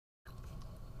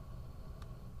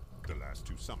last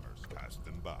 2 summers passed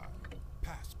them by.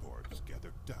 Passports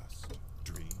gathered dust.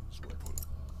 Dreams were put on.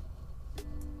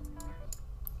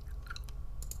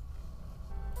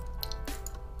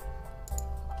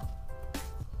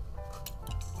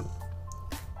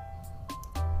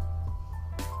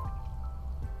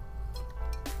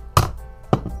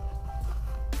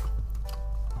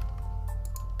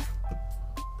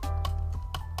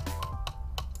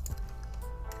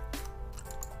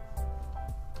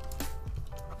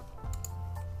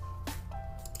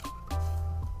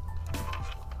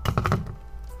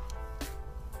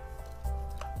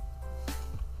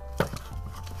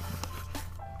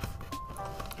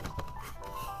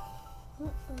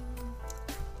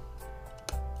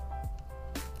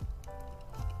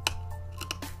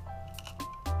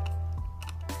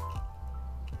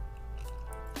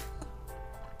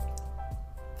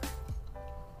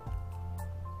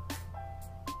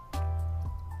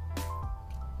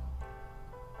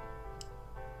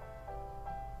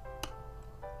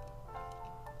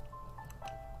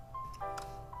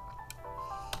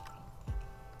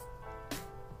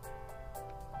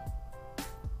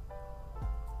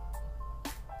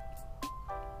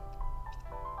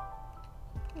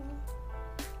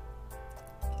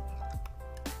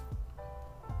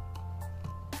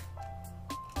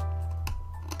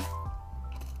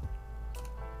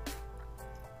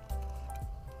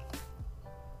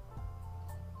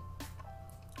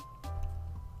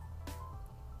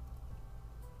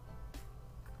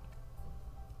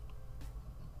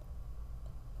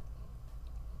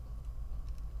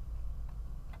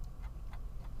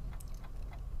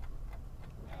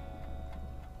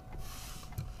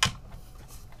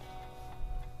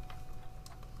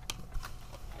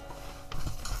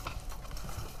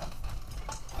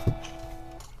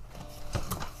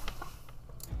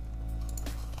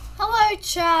 Hello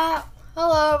chat,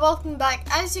 hello, welcome back.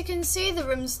 As you can see, the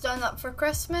room's done up for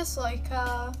Christmas, like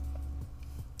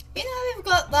you know, we've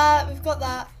got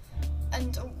that,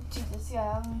 and oh Jesus,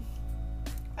 yeah,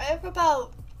 I have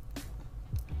about,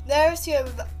 there's here,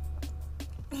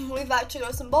 we've actually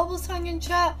got some bubbles hanging,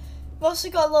 chat. We've also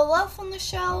got a little elf on the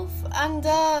shelf, and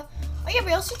oh yeah,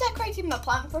 we also decorated my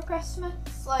plant for Christmas.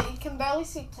 Like, you can barely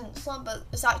see tinsel, but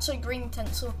it's actually green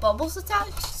tinsel with bubbles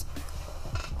attached.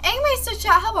 Anyway, so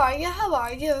chat, how are you? How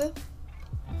are you?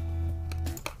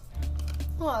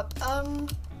 What?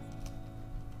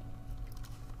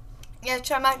 Yeah,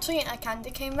 chat, I'm actually eating a candy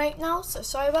cane right now, so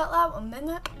sorry about that. 1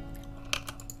 minute.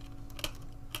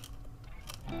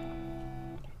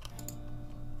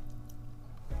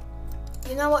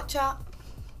 You know what, chat?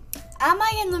 Am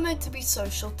I in the mood to be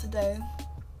social today?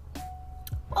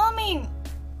 Well, I mean,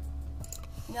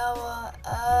 no,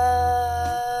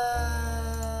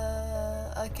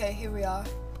 okay, here we are.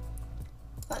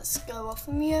 Let's go off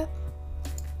of mute.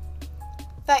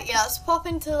 But yeah, let's pop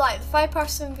into like the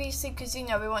 5-person VC, because you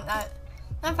know we want that.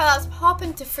 In fact, let's pop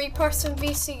into 3-person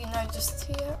VC, you know, just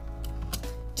here.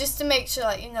 Just to make sure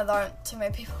that, you know, there aren't too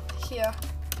many people here.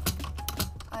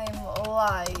 I am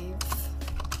live.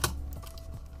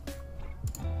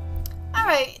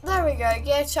 Alright, there we go.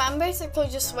 Yeah, chat, I'm basically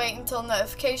just waiting until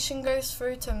notification goes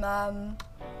through to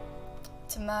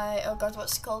my, oh god,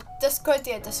 what's it called? Discord,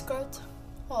 yeah, Discord.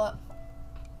 What?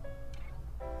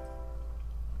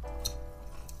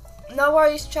 No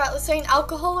worries, chat. This ain't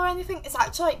alcohol or anything. It's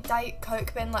actually like Diet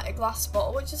Coke in like a glass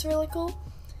bottle, which is really cool.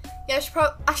 Yeah,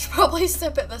 I should probably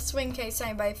sip it this way in case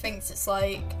anybody thinks it's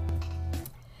like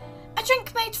a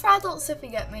drink made for adults, if you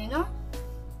get me, you know?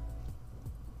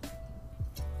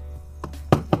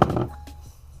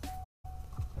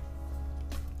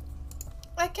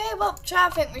 Okay, well,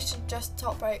 chat, I think we should just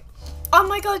top right. Oh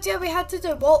my god, yeah, we had to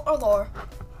do Walter lore.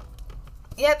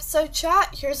 Yep, so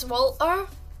chat, here's Walter.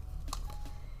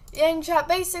 Yeah, and chat,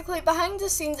 basically, behind the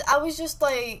scenes, I was just,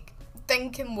 like,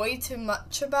 thinking way too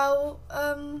much about,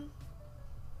 oh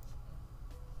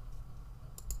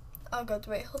god,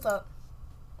 wait, hold up.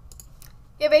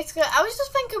 Yeah, basically, I was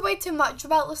just thinking way too much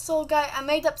about this little guy. I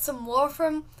made up some lore for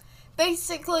him.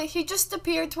 Basically, he just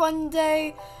appeared one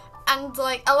day. And,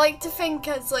 like, I like to think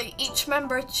as, like, each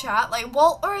member of chat, like,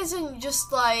 Walter isn't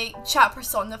just, like, chat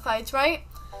personified, right?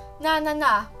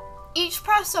 Nah. Each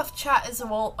person of chat is a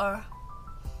Walter.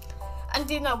 And,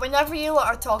 you know, whenever you lot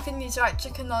are talking, you're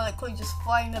actually canonically just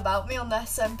flying about me on the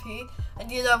SMP.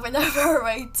 And, you know, whenever I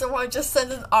raid someone, I just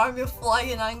send an army of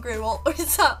flying angry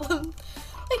Walters at them.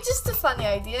 Like, just a funny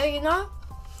idea, you know?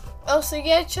 Also,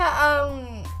 yeah, chat,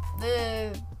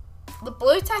 the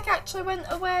blue tack actually went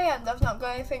away, and I've not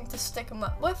got anything to stick them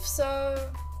up with, so...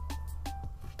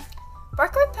 Where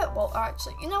can we put Walter,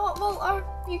 actually? You know what, Walter?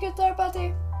 You good there,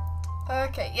 buddy?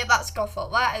 Okay, yeah, that's Gothel.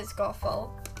 That is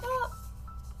Gothel.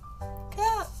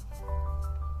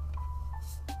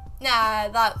 Nah,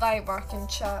 that ain't working,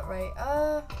 chat, right?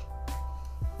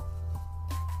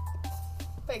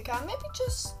 Wait, can I maybe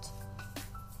just...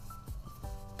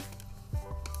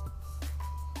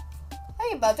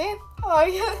 Hey, buddy. How are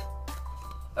you?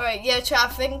 Alright, yeah, chat, I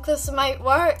think this might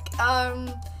work.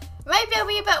 Maybe a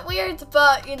wee bit weird,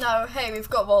 but, you know, hey, we've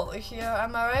got Walter here,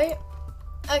 am I right?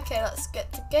 Okay, let's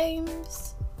get to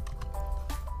games.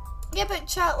 Yeah, but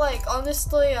chat, like,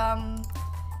 honestly,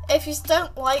 if you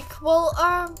don't like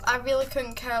Walter, I really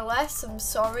couldn't care less. I'm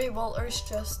sorry, Walter's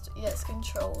just, yeah, it's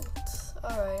controlled.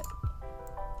 Alright.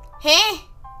 Hey!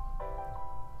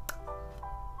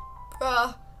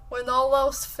 Bruh, when all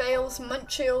else fails,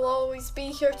 Munchie will always be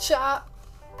here, chat.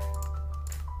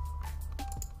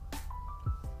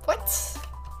 What? Is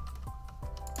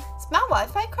my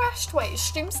Wi-Fi crashed? Wait, is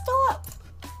stream still up?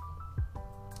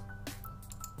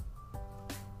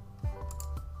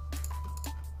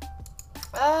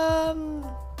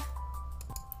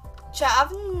 Chat, I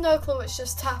have no clue what's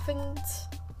just happened.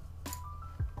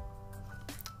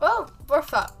 Well, we're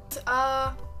fucked.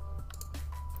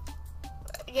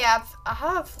 Yeah, I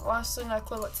have honestly no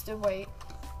clue what to do. Wait.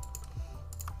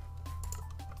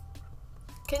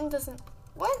 Kin doesn't...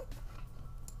 What?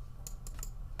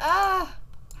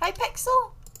 Hi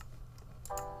Pixel?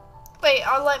 Wait,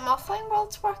 are like my offline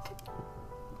worlds working?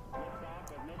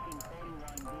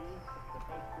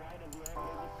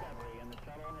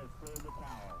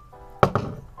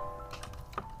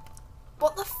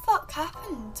 What the fuck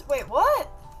happened? Wait, what?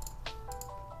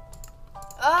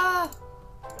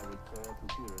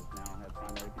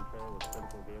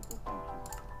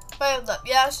 Wait, hold up.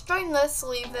 Yeah, let's join this,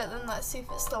 leave it, then let's see if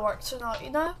it still works or not,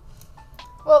 you know?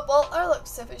 Well, Walter,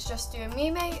 looks as if it's just you and me,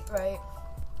 mate. Right.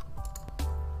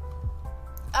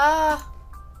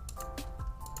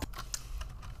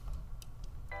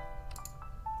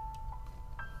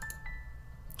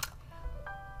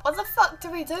 What the fuck do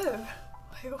we do?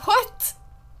 Wait, what?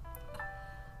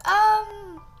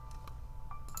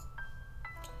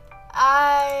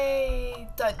 I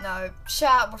don't know.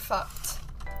 Chat, we're fucked.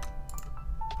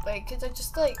 Wait, could I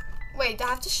just like... Wait, do I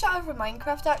have to shout over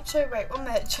Minecraft actually? Wait, 1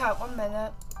 minute, chat, 1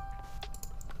 minute.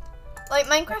 Like,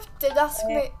 Minecraft did ask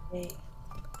me...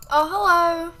 Oh,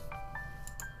 hello.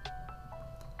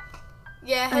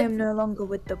 Yeah. I am no longer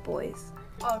with the boys.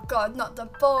 Oh god, not the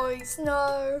boys,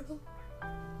 no.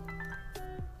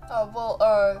 Oh,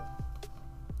 Walter.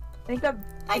 I think I'm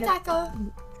Hi, in Taco.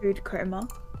 a food coma.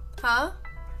 Huh?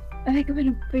 I think I'm in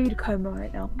a food coma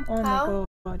right now. Oh How?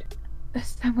 my god.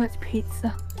 There's so much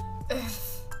pizza.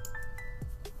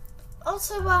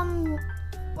 Also,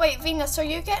 wait, Venus, are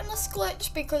you getting this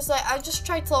glitch? Because, like, I just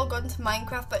tried to log on to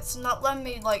Minecraft, but it's not letting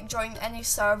me, like, join any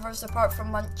servers apart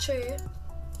from Munchie.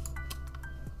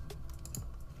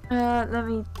 Let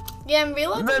me... Yeah, I'm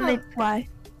reloading Let me try.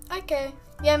 Okay.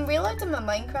 Yeah, I'm reloading my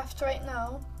Minecraft right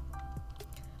now.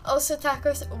 Also,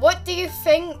 Tacos, what do you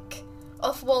think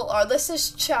of Walter? This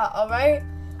is chat, alright?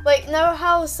 Like, know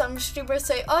how some streamers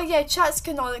say, oh yeah, chat's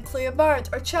canonically a bird,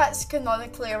 or chat's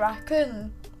canonically a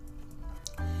raccoon.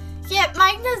 Yeah,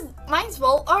 mine's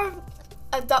Walter,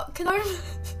 a duck gnome.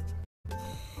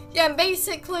 Yeah, and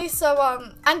basically, so,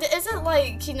 and it isn't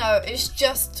like, you know, it's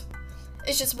just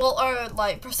Walter,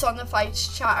 like, personified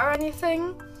chat or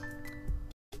anything.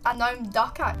 A gnome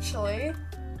duck, actually.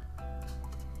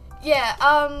 Yeah,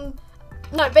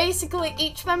 no, basically,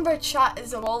 each member of chat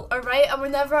is a Walter, right? And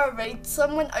whenever I raid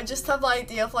someone, I just have the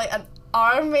idea of, like, an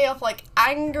army of, like,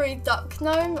 angry duck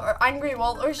gnome or angry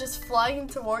Walters just flying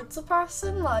towards a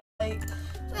person, like, you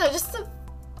know, just to...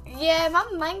 Yeah, my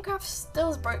Minecraft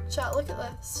still is broke, chat, look at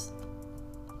this.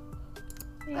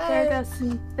 Okay,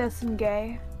 there's some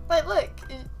gay. Like, look.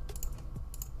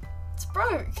 It's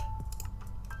broke.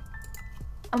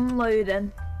 I'm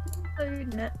loading.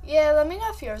 Loading it. Yeah, let me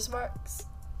know if yours works.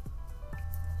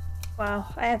 Wow,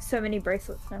 I have so many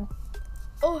bracelets now.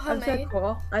 Oh, how I'm many? so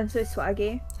cool. I'm so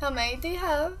swaggy. How many do you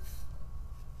have?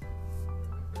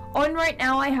 On right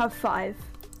now, I have 5.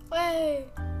 Wait.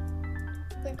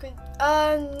 Liquid.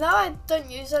 No, I don't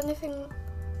use anything.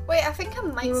 Wait, I think I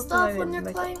might You still have were on your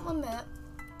playing client. 1 minute.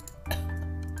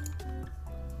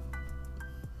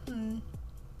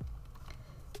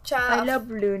 Chat. I love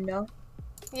Luna.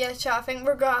 Yeah, chat. I think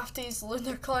we're gonna have to use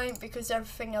Lunar Client because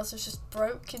everything else is just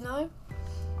broke, you know?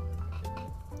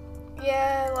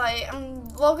 Yeah, like, I'm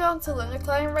logging on to Lunar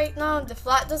Client right now, and if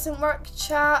that doesn't work,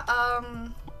 chat,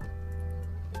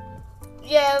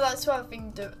 yeah, that's what I've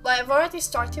been doing. Like, I've already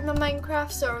started my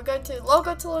Minecraft, so we're going to log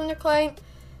on to Lunar Client,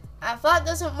 and if that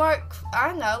doesn't work, I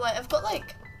don't know, like, I've got,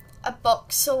 like, a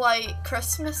box of, like,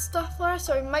 Christmas stuff there,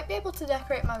 so I might be able to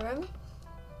decorate my room.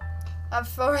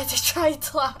 I've already tried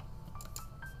that.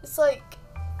 It's like,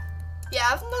 Yeah, I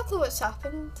have no clue what's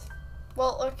happened.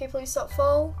 Walter, can you please stop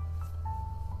fall?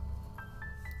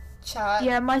 Chat.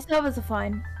 Yeah, my servers are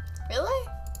fine. Really?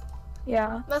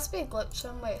 Yeah. Must be a glitch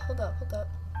on. Wait, hold up.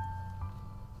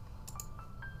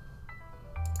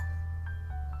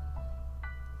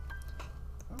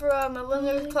 Bro, my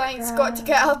Linux client's got to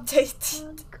get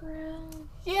updated.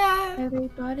 Yeah.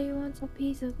 Everybody wants a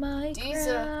piece of my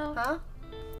crown. Huh?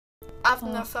 I have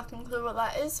no fucking clue what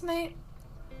that is, mate.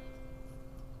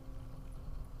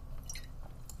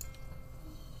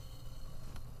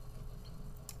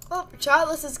 Oh, chat,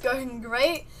 this is going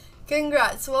great.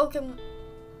 Congrats, welcome.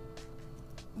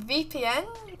 VPN?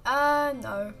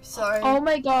 No, sorry. Oh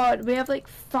my god, we have like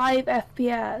 5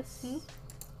 FPS. Hmm?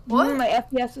 What? My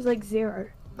FPS is like 0.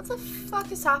 What the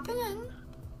fuck is happening?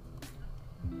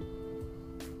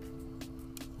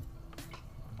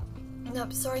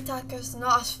 Nope, sorry, tacos.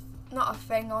 Not a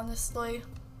thing, honestly.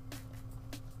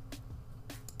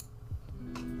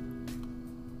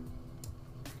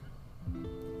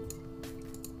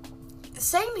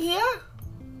 Same here.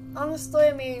 Honestly,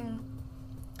 I mean.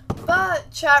 But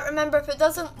chat, remember, if it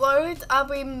doesn't load,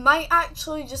 we might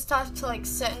actually just have to like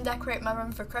sit and decorate my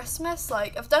room for Christmas.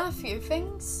 Like, I've done a few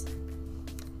things.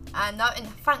 And now in a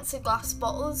fancy glass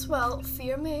bottle as well,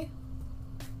 fear me.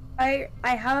 I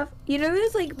have, you know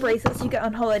those like bracelets you get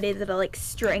on holiday that are like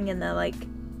string and they're like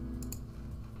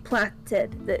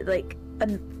plaited, that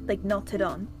like knotted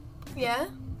on? Yeah?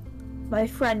 My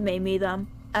friend made me them,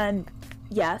 and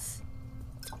yes,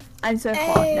 I'm so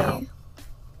hot now.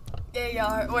 Yeah, you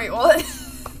are. Wait, what?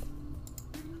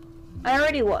 I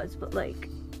already was, but like...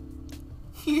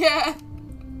 Yeah.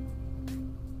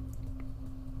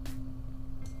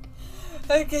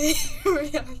 Okay, here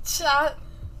we are, chat.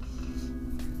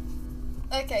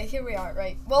 Okay, here we are,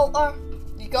 right. Walter,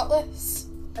 you got this?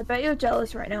 I bet you're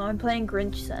jealous right now. I'm playing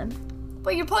Grinch Sim.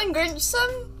 But you're playing Grinch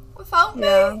Sim without me?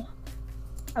 Yeah.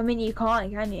 I mean, you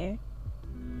can't, can you?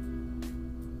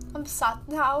 I'm sad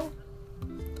now.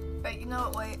 Wait, you know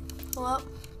what, wait. Hold up.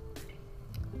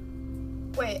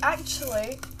 Wait,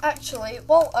 actually,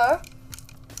 Walter,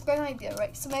 I've got an idea,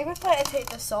 right? So maybe if I take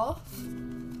this off,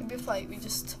 maybe if like we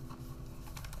just...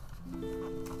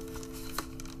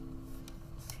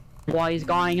 What is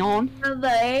going on?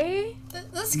 Hello?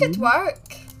 This could work.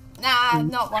 Nah,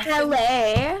 not working. Hello?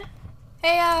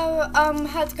 Hey,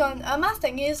 how's it going? My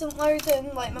thingy isn't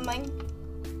loading, like my mind.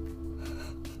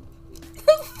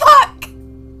 Fuck!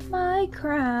 My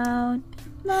crown.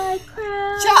 My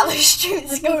crown. Chat, the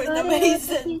stream's going Everybody wants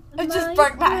a amazing. piece I of just my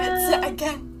broke my crown. headset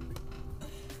again.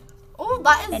 Oh,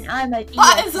 that is... And I'm a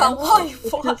That is a life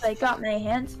because one. I got my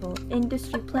hands full.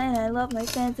 Industry plan, I love my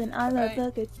fans and I love Right,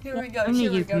 the good Here stuff. we go, Only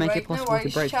here we you go, can make right? it possible No to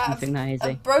worries, break chat. something that easy.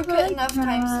 I've broken it enough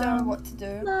times to crown. know what to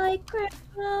do. My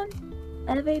crown.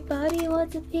 Everybody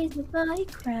wants a piece of my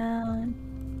crown.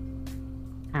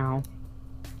 Ow.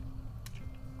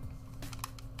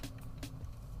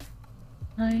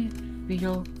 I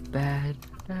feel bad.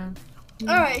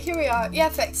 Alright, here we are. Yeah, I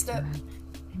fixed it.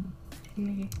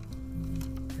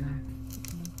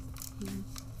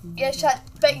 Yeah, chat,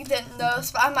 bet you didn't know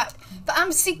this, but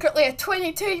I'm secretly a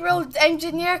 22-year-old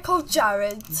engineer called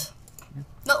Jared.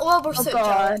 Not Wilbur, Oh, so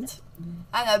God. Jared.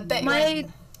 And I bet My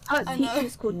you... art I know.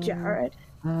 teacher's called Jared.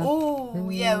 Oh,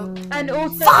 yeah. And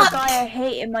also Fuck! the guy I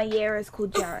hate in my year is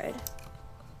called Jared.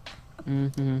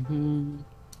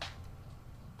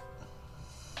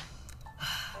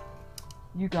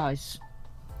 You guys.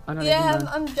 I don't Yeah, even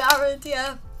know. I'm Jared,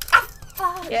 yeah. Ah,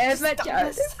 fuck, Yeah, it's my stop Jared.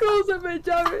 this. Of course I'm my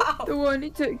Jared. Ow. The one who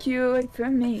took you away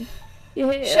from me.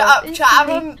 Yeah, Shut up, it's chat,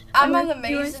 me. I'm an You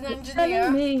amazing ain't engineer.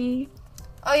 telling me.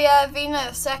 Oh yeah, Vina,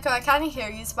 Seko, I can't hear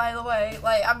you, by the way.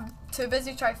 Like, I'm too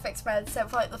busy trying to fix my headset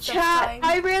for like the 5th Chat, time.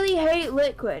 I really hate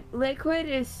Liquid. Liquid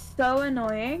is so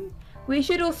annoying. We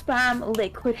should all spam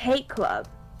Liquid Hate Club.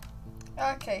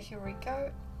 Okay, here we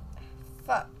go.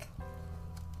 Fuck.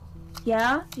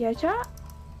 Yeah? Yeah, chat?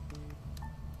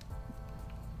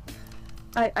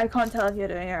 I can't tell if you're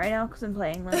doing it right now because I'm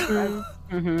playing like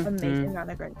amazing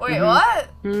amount of great. Wait, what?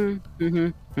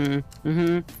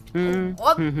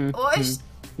 What? What is...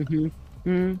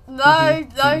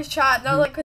 No, chat, no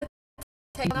liquid.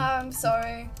 No, I'm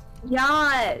sorry.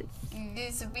 Yes!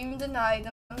 You've been denied,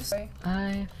 I'm sorry.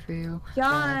 I feel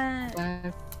Yes!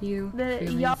 bad. You The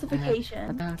feeling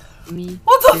yassification. bad about me.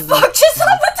 What the feeling fuck just bad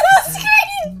happened to the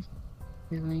screen?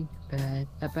 Feeling bad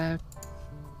about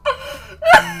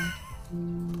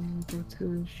able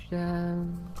to show.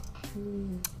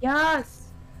 Yes!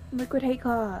 Liquid Hate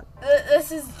Club.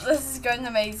 This is going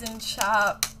amazing,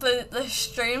 chat. The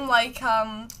stream, like,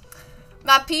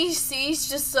 My PC's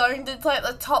just sounded like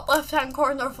the top left-hand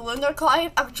corner of Lunar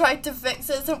Client. I've tried to fix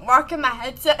it, isn't working. My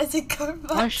headset isn't going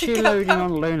back Why is she together. loading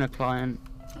on Lunar Client?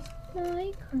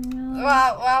 My crown.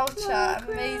 Wow, my chat,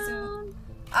 amazing. crown.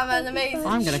 I'm an amazing.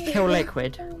 I'm gonna kill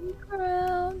Liquid. My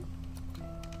crown.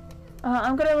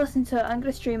 I'm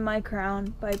gonna stream My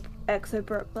Crown by EXO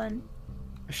Brooklyn.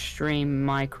 Stream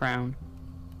My Crown.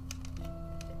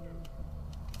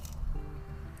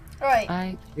 Right.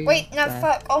 I feel Wait, no, bad.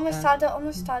 fuck. Almost had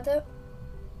it.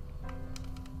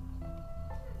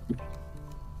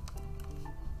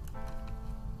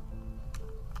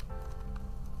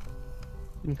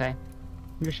 Okay.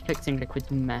 I'm just fixing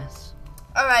Liquid's mess.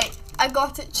 Alright, I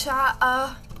got it, chat.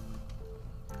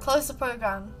 Close the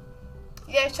program.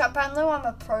 Yeah, chat, I know I'm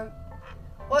a pro.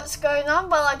 What's going on?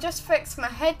 Well, I just fixed my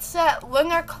headset.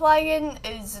 Lunar Client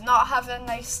is not having a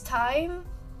nice time.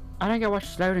 I don't get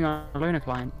what's loading on Lunar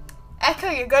Client. Echo,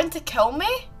 you're going to kill me?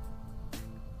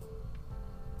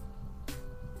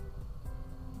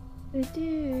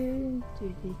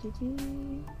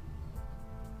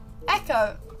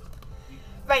 Echo.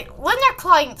 Right, Lunar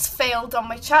Client's failed on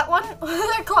my chat one.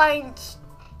 Lunar Client.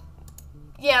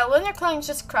 Yeah, Lunar Client's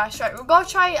just crashed. Right, we're gonna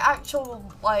try actual,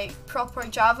 like, proper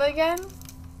Java again.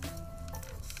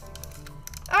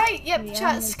 Alright, yep, Yeah,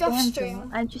 chat, I'm scuff a damsel.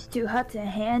 stream. I'm just too hot to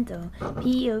handle.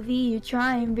 POV, you're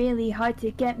trying really hard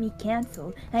to get me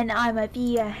cancelled. And I might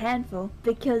be a handful,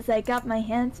 because I got my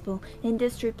hands full.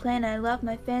 Industry plan, I love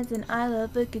my fans, and I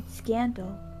love a good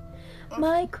scandal.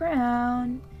 My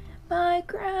crown, my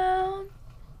crown.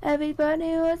 Everybody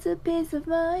wants a piece of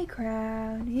my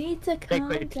crown. Need to calm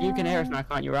Liquid, you can hear us now,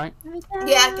 can't you, right?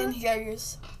 Yeah, I can hear you.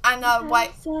 And wait.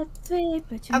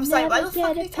 I was like, why the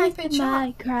fuck are you typing chat?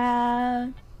 my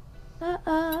crown.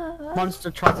 Monster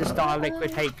tried to start a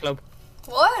Liquid hate club.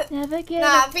 What? Never get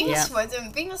Nah, a Venus Yeah.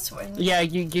 wouldn't. Venus wouldn't. Yeah,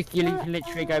 you can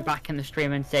literally go back in the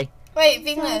stream and see. Wait,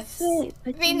 Venus. sweet,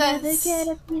 but you never Venus. get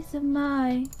a piece of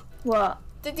my. What?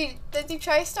 Did you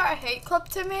try to start a hate club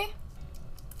to me?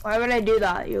 Why would I do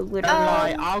that? You're literally.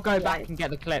 Right, I'll go back and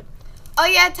get the clip. Oh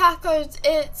yeah, tacos.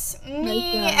 It's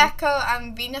me, Like Echo,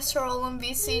 and Venus are all on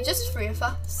VC. Just three of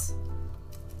us.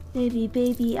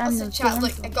 Baby, I'm Also, no chat,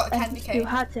 look, damsel. I got a I'm candy just cane. too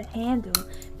hot to handle.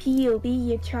 POV,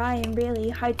 you're trying really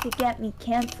hard to get me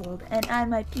cancelled. And I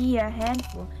might be a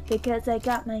handful, because I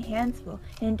got my hands full.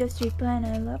 Industry plan,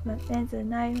 I love my fans,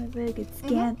 and I have a good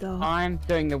scandal. I'm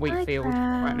doing the wheat My field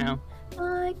crown. right now.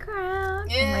 My crown.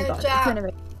 Oh Yeah, my god, chat. it's an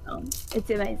amazing song. It's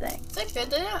amazing. It's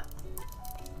good, isn't it?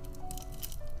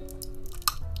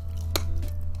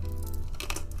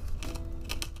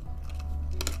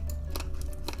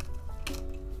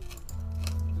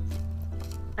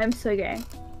 I'm so gay.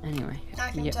 Anyway,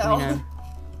 I can yeah, tell. we know.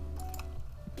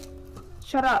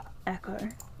 Shut up, Echo.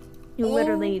 You're Oh.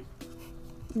 literally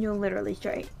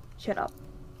straight. Shut up.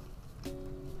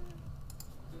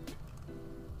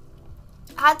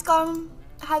 Had gone.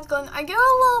 I get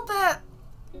a little bit.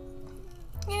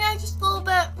 You know, just a little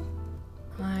bit.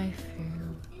 I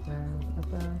feel bad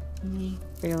about me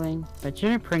feeling. But you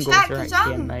know Pringles Check, are 'cause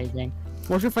actually I'm- amazing.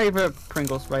 What's your favourite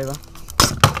Pringles flavour?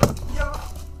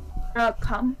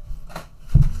 Come.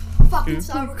 Fucking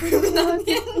sour cream and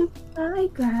onion. My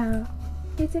ground.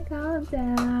 It's a calm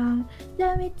down.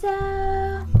 Let me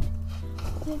down.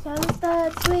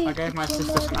 I gave my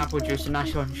sister some apple juice and now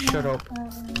she won't shut up.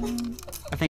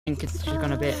 I think it's just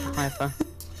gone a bit hyper.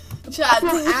 Chat,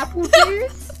 Apple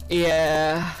juice?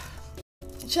 Yeah.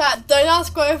 chat, don't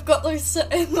ask why I've got those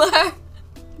sitting there.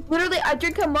 Literally, I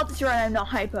drink a monster and I'm not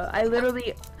hyper. I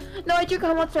drink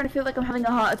a monster and I feel like I'm having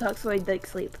a heart attack, so I like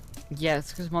sleep. Yeah, it's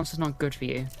because Monster's not good for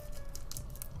you.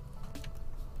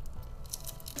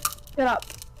 Shut up.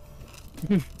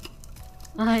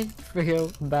 I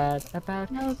feel bad about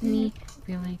Help me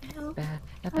feeling bad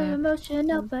I'm about.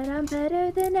 emotional, but I'm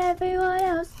better than everyone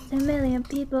else. 10 million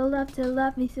people love to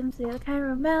love me, some say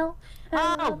caramel.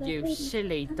 Oh, you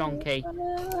silly donkey.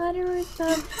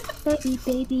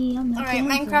 Baby, I'm not Alright,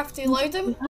 Minecraft, do you load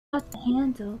them? hard to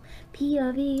handle.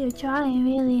 POV, you're trying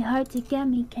really hard to get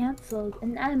me cancelled,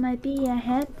 and I might be a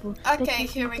handful. Okay,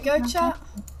 here we go, chat.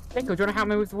 Nico, do you want to help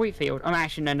me with the wheat field? Oh,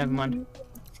 actually, no, never mind.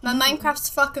 My Minecraft's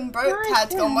fucking broke,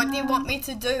 Cadgon. What do you want me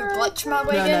to do? Glitch my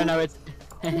way in? No, it's.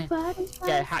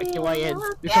 Yeah, hack your way in.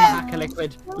 Become Yeah. a hacker,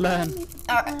 Liquid. Learn.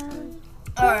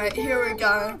 Alright, here we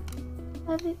go.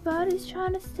 Everybody's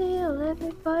trying to steal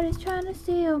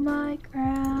my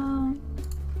crown.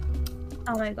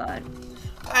 Oh my god.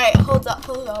 Alright, hold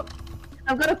up.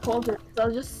 I'm gonna pause it, because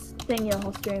I'll just sing your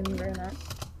whole stream during that.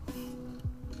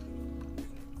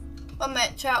 1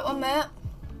 minute, chat, 1 minute.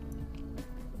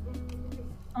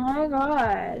 Oh my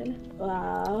god.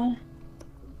 Wow.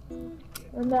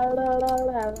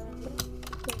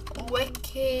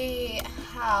 Wiki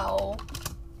how?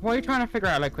 What are you trying to figure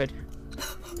out, Liquid?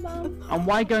 And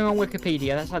why going on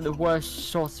Wikipedia? That's like the worst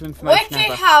source of information Wiki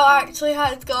ever. how actually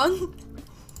has gone.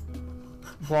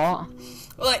 What?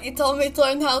 Like you told me to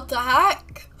learn how to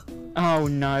hack. Oh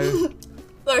no.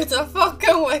 There's a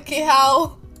fucking wiki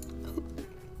how.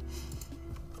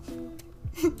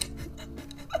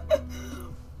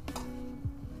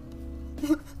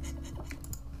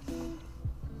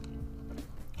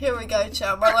 Here we go,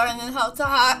 chat. We're learning how to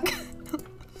hack.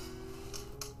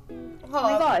 Oh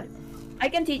my god. I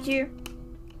can teach you.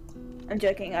 I'm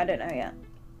joking, I don't know yet.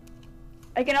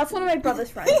 I can ask one of my brother's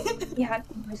friends. He hacked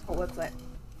my school website.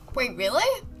 Wait, really?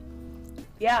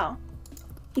 Yeah.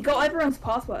 He got everyone's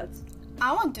passwords.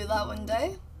 I want to do that one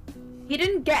day. He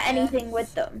didn't get anything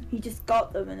with them. He just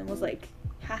got them and then was like,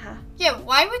 haha. Yeah,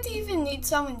 why would you even need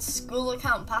someone's school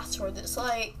account password? It's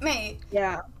like, mate.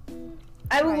 Yeah.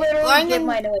 I would Right. literally give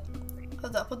mine away.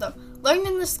 Hold up.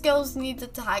 Learning the skills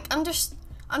needed to hack.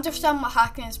 Understand what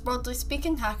hacking is. Broadly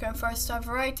speaking, hacker refers to a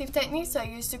variety of techniques that are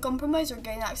used to compromise or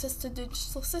gain access to the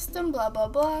digital system, blah blah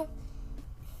blah.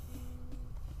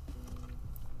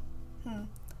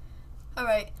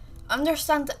 Alright.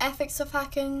 Understand the ethics of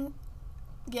hacking.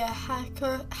 Yeah,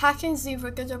 hacking is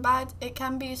either good or bad. It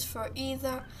can be used for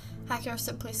either. Hackers are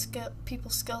simply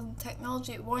people skilled in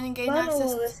technology. Warning, gain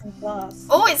access.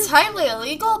 Oh, it's highly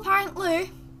illegal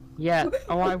apparently. Yeah.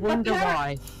 Oh, I wonder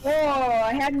why. Oh,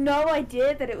 I had no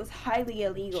idea that it was highly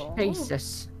illegal.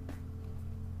 Jesus.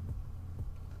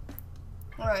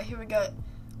 Alright, here we go.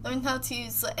 Learn how to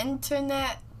use the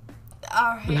internet.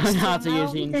 Our Learn how to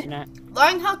use the HTML. internet.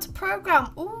 Learn how to program.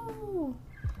 Ooh.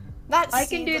 That I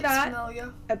can do looks that.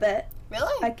 familiar. A bit.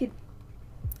 Really? I could.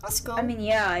 That's cool. I mean,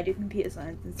 yeah, I do computer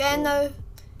science in Get school. an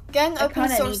I open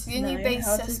kinda source need to know Uni-based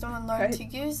how to system and learn code. to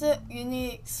use it.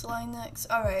 Unix, Linux.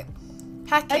 Alright.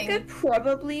 I Hacking. could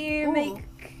probably Ooh. make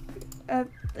a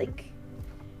like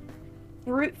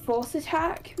brute force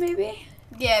attack, maybe.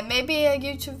 Yeah, maybe a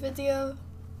YouTube video.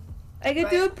 I could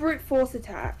do a Right. brute force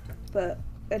attack, but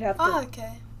I'd have to. Oh,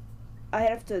 okay. I'd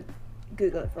have to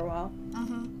Google it for a while.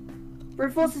 Mhm.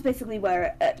 Brute force is basically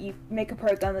where you make a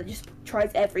program that just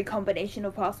tries every combination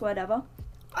of password ever.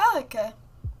 Oh, okay.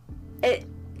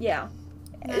 Yeah,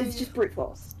 No, it's just brute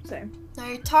force. So Now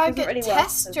your target, really well,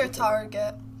 test does your it?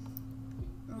 target.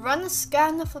 Run a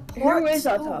scan of the who ports. is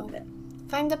our Ooh. target?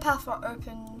 Find the path for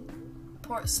open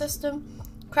port system.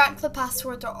 Crack the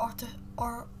password or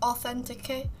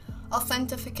authentication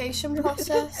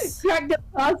process. Crack the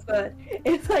password.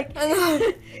 It's like I know.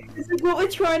 this is what we're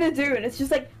trying to do, and it's just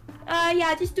like,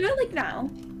 yeah, just do it like now.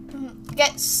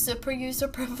 Get super user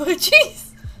privileges.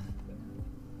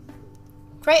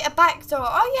 Create a backdoor.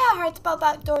 Oh yeah, I heard about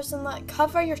backdoors and like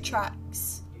cover your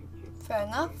tracks. Fair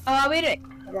enough. We don't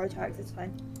have our tags. It's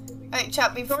fine. Right,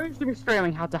 chat. We've Sorry to be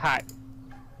streaming how to hack.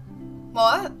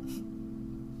 what?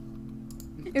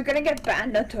 You're gonna get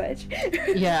banned on Twitch.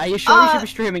 Yeah, are you sure you should be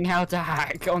streaming how to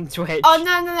hack on Twitch? Oh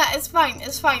no, it's fine.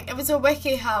 It's fine. It was a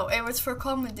wiki how. It was for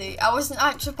comedy. I wasn't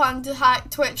actually planning to hack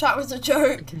Twitch. That was a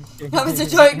joke. That was a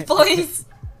joke, please.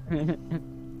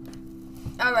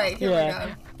 All right, here we go.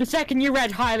 The second you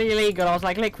read highly illegal, I was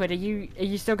like, Liquid, are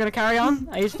you still gonna carry on?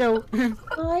 Are you still?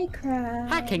 Hi, crap.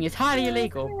 Hacking is highly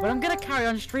illegal, but I'm gonna carry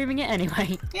on streaming it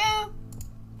anyway. Yeah.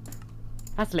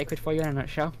 That's Liquid for you in a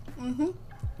nutshell. Mhm.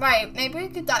 Right. Maybe we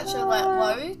could actually let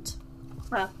load.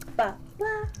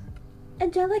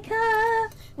 Angelica.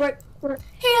 We're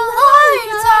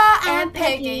Eliza and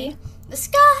Peggy, the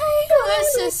Skylar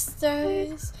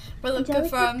sisters. We're looking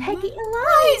for Peggy,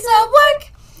 Eliza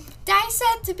work. Di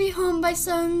said to be home by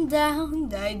sundown.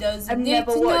 Di doesn't I've need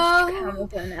never to watched know.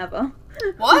 Hamilton ever.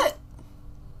 What?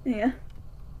 Yeah.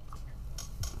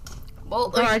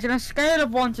 Well, Alright, on a scale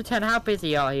of 1 to 10, how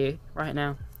busy are you right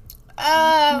now?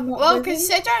 well, really.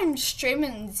 consider I'm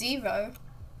streaming 0.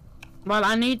 Well,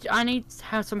 I need to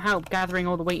have some help gathering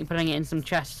all the wheat and putting it in some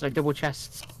chests, like double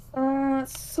chests.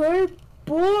 So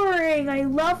boring. I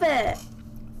love it.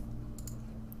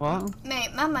 What?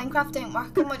 Mate, my Minecraft ain't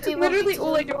working. What do you want me Literally to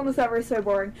all do? I do on the server is so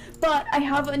boring. But I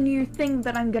have a new thing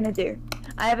that I'm gonna do.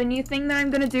 I have a new thing that I'm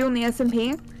gonna do on the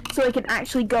SMP, so I can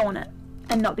actually go on it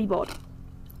and not be bored.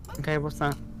 Okay, what's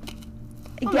that?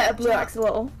 Get a blue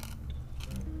axolotl.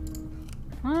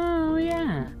 Oh,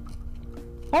 yeah.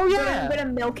 Oh, But yeah! I'm gonna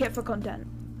milk it for content.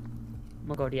 Oh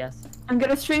my god, yes. I'm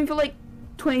gonna stream for like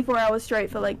 24 hours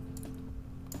straight for like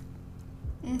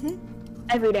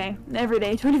every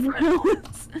day, 24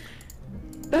 hours.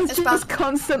 That's It's just about-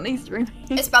 constantly streaming.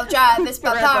 It's about drive, it's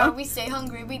about Forever. power. We stay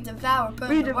hungry, we devour. Put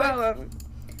We in the work, devour.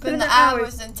 put in the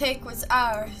hours and take what's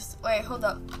ours. Wait, hold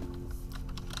up.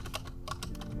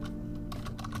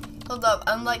 Hold up,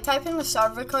 I'm like typing the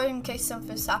server code in case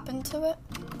something's happened to it.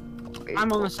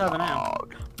 I'm on the server now.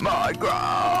 My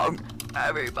ground,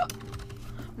 everybody.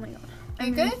 Oh my god. Are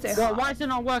you good? Well, why is it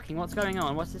not working? What's going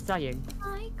on? What's it saying?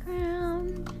 My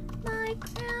crown, my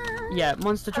crown. Yeah,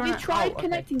 Monster, Have you join it. tried Oh, okay.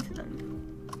 connecting to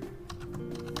them?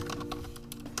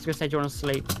 I was gonna say, do you want to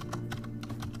sleep?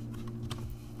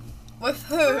 With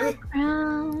who?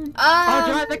 Crown. Oh,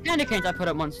 do you like the candy canes I put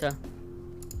up, Monster?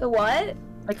 The what?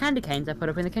 The candy canes I put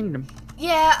up in the kingdom.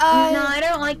 Yeah, No, I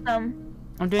don't like them.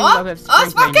 I'm doing a little bit of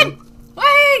it's spring cleaning. working!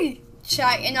 Wait!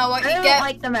 Chat, you know what I you don't get?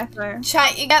 like them ever.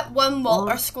 Chat, you get 1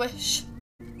 Walter squish.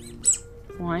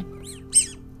 Why?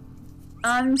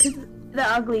 Cause they're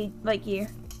ugly like you.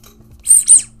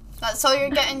 That's all you're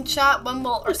getting, chat. 1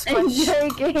 Walter I'm squish.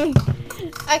 joking.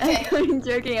 Okay. I'm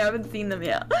joking. I haven't seen them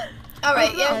yet.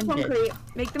 Alright, Make them yeah. out of concrete.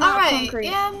 Make them out of Alright, concrete.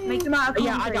 yeah. Make them out of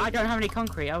Yeah, concrete. I don't have any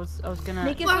concrete. I was gonna.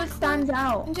 Make it so it stands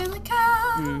out.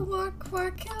 Angelica,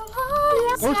 work your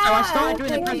lives. Also, I started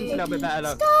doing the presents a little bit better.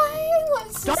 Look.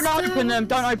 Don't open them.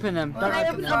 Don't open them. Don't Why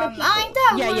open are them. other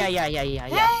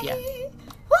Yeah.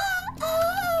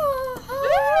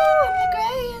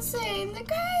 The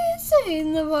greatest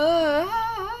in the world.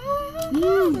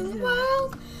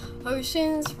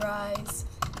 Oceans rise.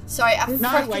 Sorry, I No,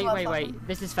 freaking wait.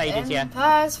 This is faded, yeah.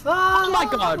 Empires fall. Oh my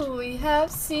god. We have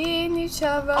seen each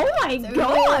other. Oh my through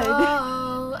god. it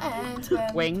all, and when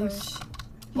we Wings. push-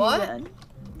 What?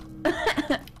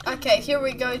 Okay, here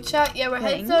we go, chat. Yeah, we're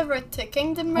heading Wings? over to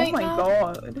Kingdom right Oh my now.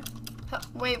 god.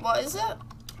 Wait, what is it? Oh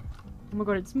my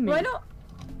god, it's me. Why not?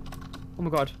 Oh my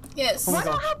god. Yes. Oh my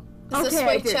gosh. It's this Okay,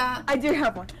 way, I do. chat. I do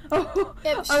have one. Oh,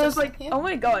 Yeah, it's I was just like, here. oh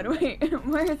my god, wait,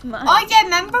 where's mine? Oh yeah,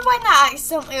 remember when I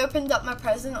accidentally opened up my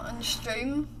present on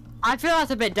stream? I feel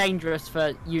that's a bit dangerous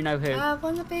for you know who. I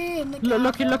wanna be in the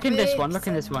Look in this one. Look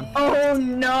in this one. Oh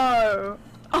no!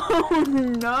 Oh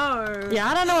no! Yeah,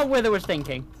 I don't know what Wither was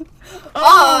thinking.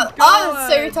 Oh,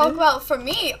 so you're talking about for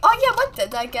me? Oh yeah, what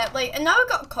did I get? Like, and now I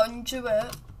got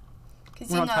Conduit. Cause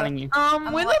We're not telling you.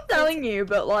 I'm we're like- not telling you,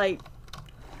 but like,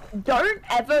 don't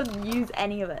ever use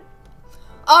any of it.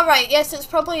 Alright, yes, it's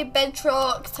probably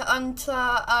bedrock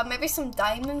to maybe some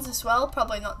diamonds as well.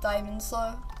 Probably not diamonds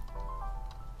though.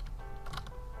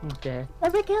 Okay.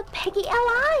 Abigail, Peggy,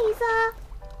 Eliza.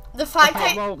 The fact Okay,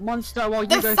 that well, Monster, while you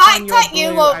the go fact find your that you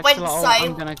blue lot went axolotl,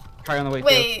 silent- I'm gonna carry on the way.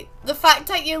 wait, the fact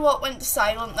that you lot went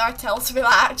silent there tells me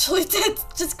that I actually did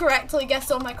just correctly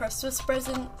guess all my Christmas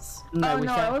presents. No, Oh we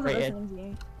no, I wasn't separated. listening to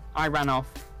you. I ran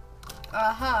off.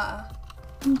 Aha.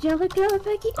 Angelica,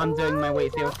 Peggy, I'm doing my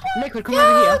weight field. Liquid, come Yeah,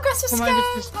 over here. Christmas Come over,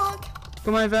 game, dog.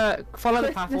 come over. Follow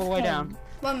the path all Christmas the way game. down.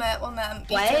 1 minute, 1 minute. I'm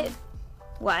What? eating.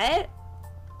 What?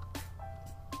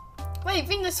 Wait,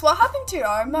 Venus, what happened to your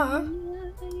armor?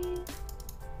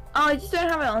 Oh, I just don't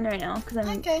have it on right now because I'm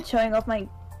Okay. showing off my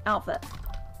outfit.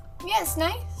 Yeah, it's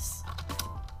nice.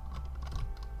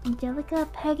 Angelica,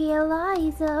 Peggy,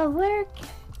 Eliza, work.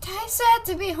 Dad said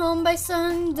to be home by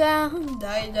sundown.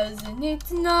 Dad doesn't need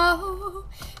to know.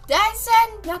 Dad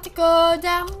said not to go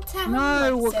downtown. No,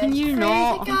 Dad what said can you free to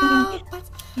not? go, but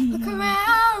look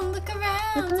around, look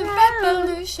around. Look The around.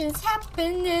 revolution's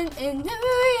happening in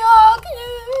New York,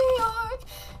 New York.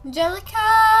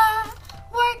 Angelica,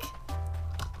 work.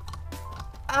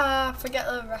 Forget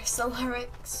the rest of the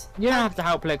lyrics. You don't have to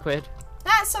help Liquid.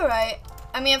 That's alright.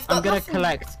 I mean, I've got I'm gonna nothing.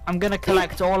 collect. I'm gonna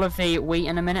collect all of the wheat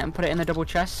in a minute and put it in the double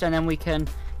chest, and then we can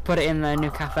put it in the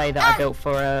new cafe that I built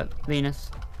for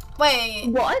Venus. Wait.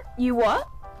 What? You what?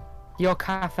 Your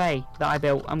cafe that I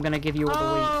built. I'm gonna give you all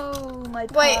the wheat. Oh, my Wait.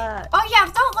 perch. Oh yeah,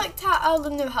 I've not looked at all the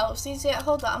new houses yet.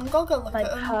 Hold on, I'm gonna go look My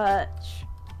at them. perch.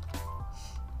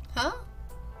 Huh?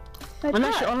 My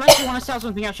Unless perch. you want to sell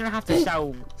something else, you don't have to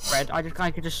sell bread. I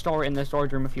could just store it in the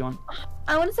storage room if you want.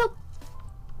 I want to sell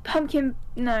pumpkin.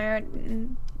 No,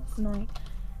 it's annoying.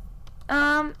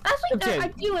 Actually, no, Two. I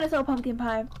do want to sell pumpkin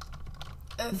pie.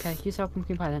 Oof. Okay, you sell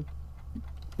pumpkin pie then.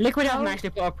 Liquid hasn't No.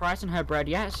 actually put a price on her bread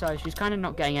yet, so she's kind of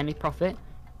not getting any profit.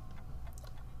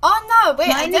 Oh no, wait,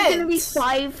 Mine I is did. gonna be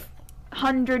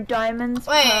 500 diamonds.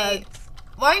 Wait.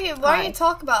 What are you Pie.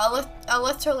 talking about? I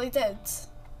literally did.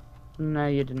 No,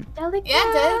 you didn't. Yeah,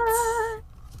 I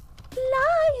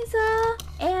Liza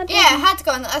and Yeah, I had to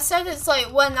go on. I said it's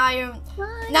like 1 iron.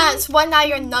 Nah, it's 1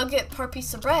 iron nugget per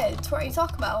piece of bread. What are you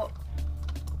talking about?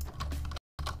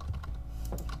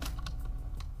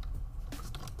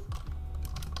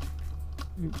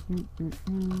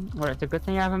 Well, it's a good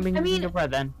thing I haven't been I using mean- your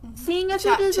bread then. Seeing as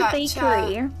Chat, it is a chat,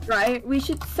 bakery, right? We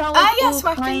should sell Yes,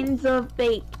 all working. kinds of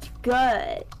baked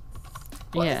goods.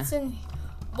 What Yeah. is in?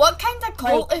 What kind of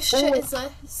Like, cultish shit all- is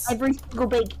this? Every single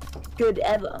baked good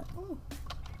ever.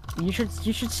 You should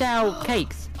sell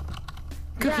cakes.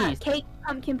 Yeah, Cookies. cake,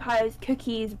 pumpkin pies,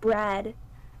 cookies, bread,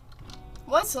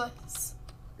 What's this?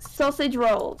 sausage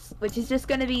rolls, which is just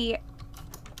gonna be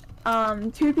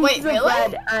 2 pieces Wait, of really?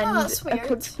 bread Oh, and that's a weird.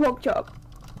 cooked pork chop.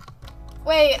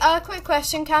 Wait, quick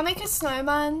question. Can I make a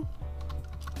snowman?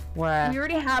 Where? We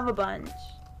already have a bunch.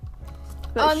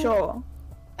 But sure.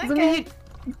 As long Okay. as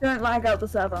you don't lag out the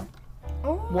server.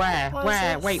 Ooh, Where? what is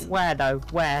Where? this? Wait, where though?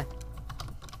 Where?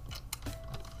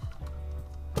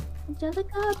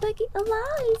 Angelica, Becky,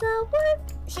 Eliza,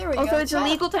 what? Here we Also, go. it's chat.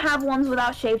 illegal to have ones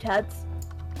without shaved heads.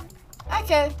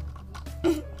 Okay.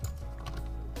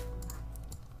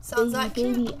 Sounds Baby, like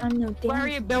cute. baby, I'm no Where are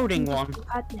you dancer. building one?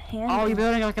 Oh, you're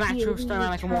building like an actual snowman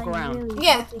I can walk around.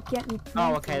 Yeah.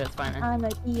 Oh, okay, that's fine then. I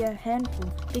might be a handful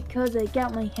because I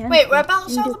got my hands. Wait, full.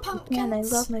 whereabouts are the And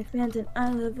pumpkins? I love my fans and I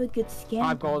love a good skin.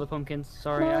 I've got all the pumpkins.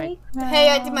 Sorry,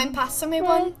 Hey, do you mind passing me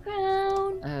one?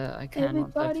 I can't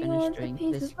once I Everybody finish wants a doing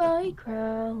piece this. of my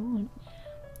crown.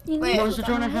 You Wait, know Monster, do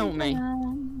you wanna I'm help me?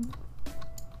 crown.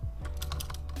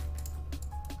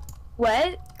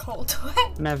 What? Cold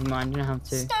wet. Never mind, you don't have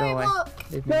to. Go away.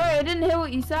 Snowblock. Leave me Sorry, I alone. didn't hear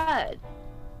what you said.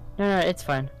 No, it's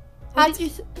fine. What Had, did you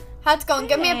say? had gone.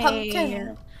 Give me a Hey.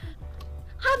 pumpkin.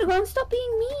 Hadron, stop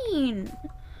being mean.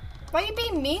 Why are you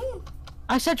being mean?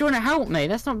 I said you want to help me.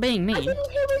 That's not being I mean.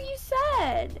 didn't hear what you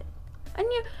said.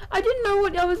 I didn't know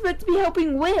what I was meant to be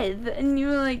helping with, and you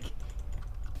were like, "Do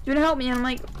you wanna help me?" And I'm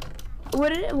like,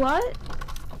 "What?"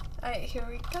 Alright, here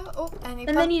we go. Oh, any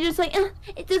And then you just like,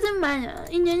 "It doesn't matter.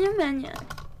 It doesn't matter."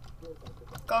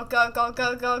 Go, go, go,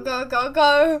 go, go, go, go,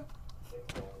 go.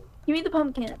 Give me the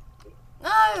pumpkin. No,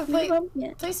 Give me the please,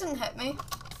 pumpkin. please don't hit me.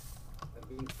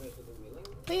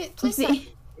 Please See?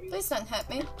 don't, please don't hit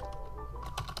me.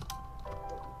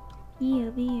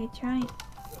 Yeah, trying.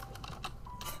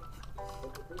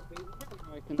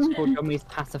 Americans call dummies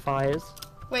pacifiers.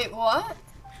 Wait, what?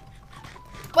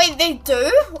 Wait, they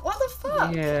do? What the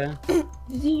fuck? Yeah. Did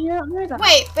you not know that?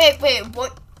 Wait,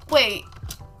 what? Wait.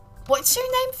 What's your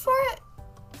name for it?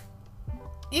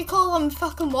 You call them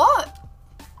fucking what?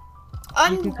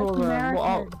 You can call them.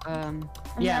 American.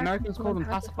 Yeah, Americans call them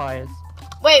pacifiers.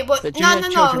 Wait, what? But do No, you no, know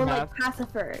no. children They're have? like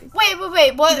pacifiers.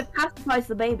 Wait, what? It pacifies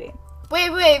the baby.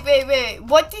 Wait.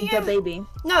 What do The you... baby.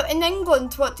 No, in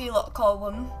England, what do you lot call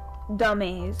them?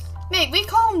 Dummies. Mate, we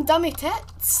call them dummy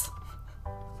tits.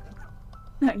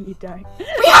 No, you don't.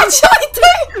 We actually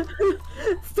do!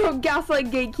 Stop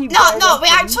gaslight gatekeeper. No, we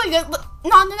actually do.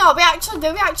 No, we actually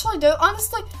do.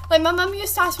 Honestly, like, my mum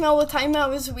used to ask me all the time when I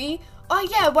was wee, oh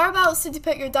yeah, whereabouts did you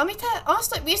put your dummy tit?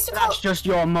 Honestly, we used to call... That's just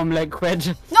your mum, Liquid.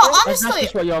 No, That's honestly,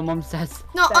 just what your mum says.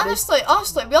 no, That is-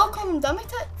 honestly, we all call them dummy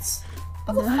tits.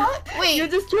 What the fuck? Wait, You're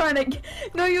just trying to.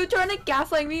 No, you're trying to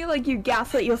gaslight me like you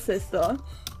gaslit your sister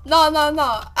no,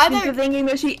 I into don't... thinking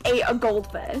that she ate a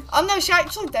goldfish. Oh no, she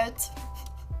actually did.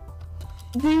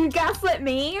 Do you gaslit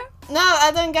me? No,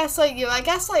 I don't gaslight you. I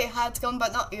gaslight Hadgon,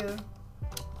 but not you.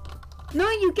 No,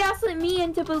 you gaslit me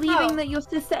into believing How? that your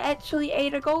sister actually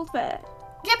ate a goldfish.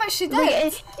 Yeah, but she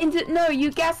did. Like, no,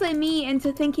 you gaslit me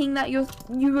into thinking that you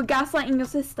were gaslighting your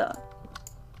sister.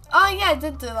 Oh yeah, I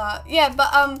did do that. Yeah,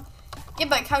 but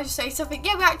can I just say something?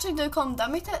 Yeah, we actually do call them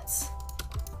dummy tits.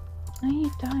 No,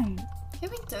 you don't. Yeah,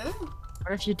 we do.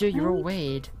 Or if you do, you're all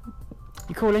weird.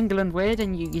 You call England weird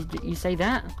and you say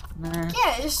that? Nah.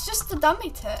 Yeah, it's just a dummy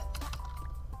tit.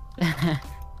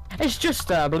 It's just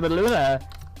blah blah blah. Yeah,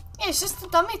 it's just a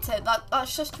dummy tit.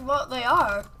 That's just what they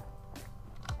are.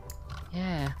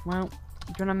 Yeah, well, do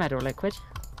you want a medal, Liquid?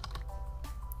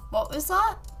 What was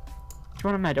that? Do you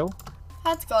want a medal?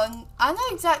 Hadgon, I know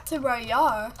exactly where you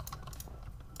are.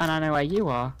 And I know where you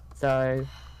are, so...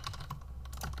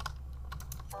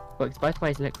 Works both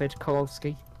ways, Liquid,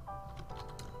 Kowalski.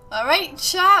 Alright,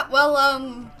 chat. Well,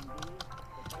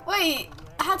 wait,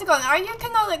 Hadgon, are you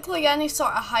canonically any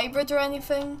sort of hybrid or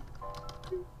anything?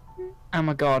 Oh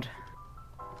my god.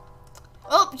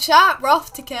 Oh, chat, we're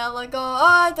off to kill a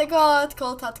god, the god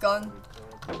called Hadgon.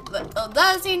 Little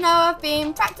does he know I've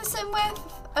been practicing with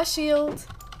a shield.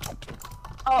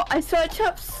 Oh, I search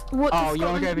up what Oh, the you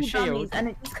wanna go Scotland with dummies, shield? and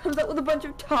it just comes up with a bunch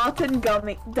of tartan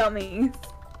dummies.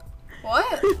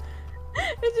 What?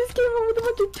 It just came up with a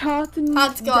bunch of tartan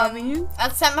dummies. Hadgon,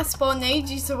 I'd sent my spawn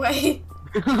ages away.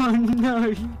 Oh no,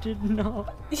 you did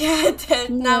not. Yeah, I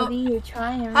did. Now, You're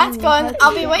trying. Hadgon,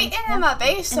 I'll be waiting in my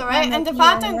base, alright? And if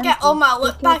I don't get all my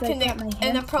look back in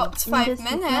approx 5 I love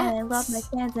my minutes,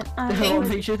 fans and I What love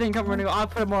makes you think I'm running? I'll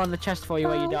put more on the chest for you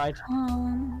where you died.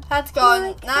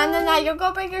 Hadgon, nah, you'll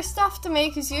go bring your stuff to me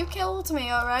because you killed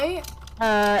me, alright?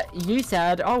 You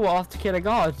said, oh, we'll have to kill a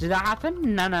god. Did that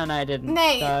happen? No, it didn't.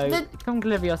 Mate, so, come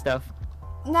deliver your stuff.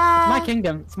 Nah. It's my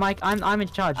kingdom. It's my, I'm in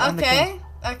charge. I'm the king.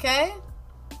 Okay.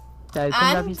 So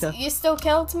come grab your And stuff. you still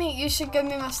killed me. You should give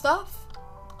me my stuff.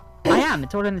 I am.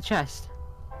 It's all in the chest.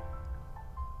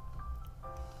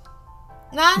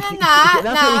 Nah.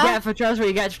 That's what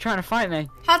you get for trying to fight me.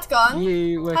 Had gone.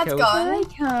 You were Had killed. gone. My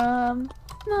come.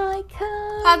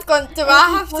 Had gone. Do I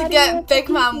have to get Big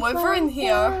Man Wither in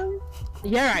here?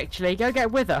 Yeah, actually, go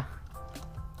get Wither.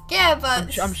 Yeah,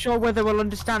 but I'm sure Wither will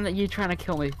understand that you're trying to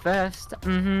kill me first.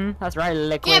 That's right,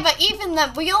 Liquid. yeah, but even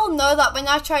then, we all know that when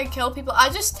I try to kill people, I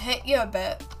just hit you a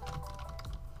bit,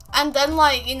 and then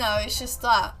like it's just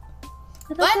that.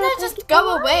 Then they just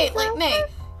go away. Like me,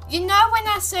 you know when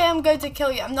I say I'm going to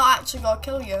kill you, I'm not actually gonna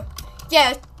kill you.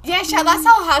 Yeah, chat. That's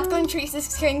how Hadgun treats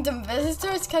his kingdom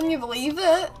visitors. Can you believe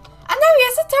it? I know he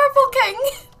is a terrible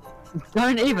king.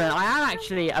 Don't even. I am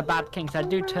actually a bad king, so I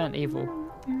do turn evil.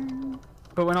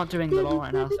 But we're not doing the law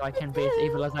right now, so I can be as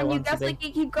evil as I want to You be.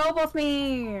 guys like go with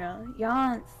me.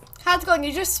 Yes. Hadgun,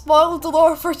 you just spoiled the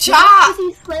lore for chat.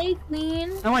 Pussy slay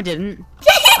queen. No, I didn't.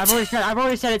 I've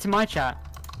already said it to my chat.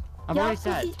 I've already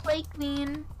said. Pussy slay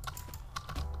queen.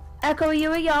 Echo, are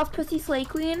you a y'all's pussy slay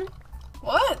queen?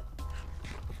 What?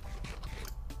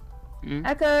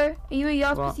 Echo, are you a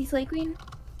y'all's What? pussy slay queen?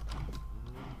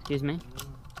 Excuse me.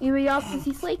 Are you a y'all's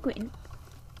pussy slay queen?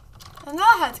 I'm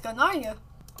not Hadgun, are you?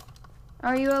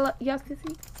 Are you a y'all's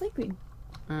pussy slay queen?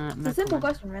 It's No a simple comment.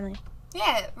 question, really.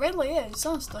 Yeah, it really is,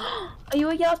 honestly. Are you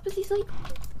a y'all's pussy slay queen?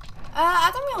 I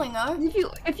don't really know.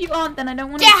 If you aren't, then I don't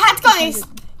want Yeah, Hadgun is.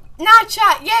 Nah,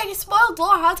 chat. Yeah, you spoiled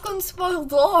lore. Hadgun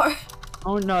spoiled lore.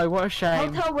 Oh no, what a I'll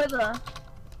shame. tell Wither.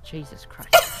 Jesus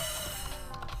Christ.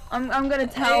 I'm gonna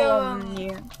tell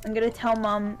you. I'm gonna tell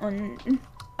Mum on.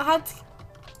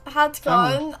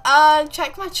 Hadgun.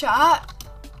 Check my chat.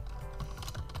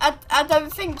 I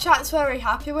don't think chat's very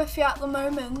happy with you at the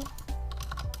moment.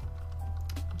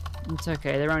 It's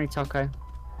okay, they're only taco.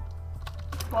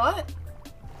 What?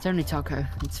 It's only taco.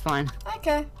 It's fine.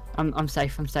 Okay. I'm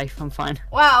safe, I'm fine.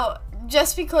 Wow.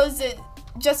 Just because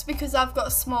I've got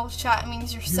a small chat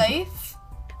means you're safe.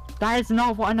 That is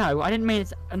not what I know. I didn't mean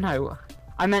it's no.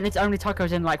 I meant it's only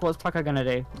tacos in like what's taco gonna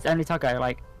do? It's only taco,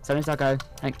 like it's only taco.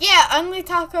 Like Yeah, only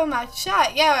taco in my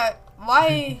chat. Yeah.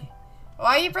 Why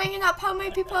are you bringing up how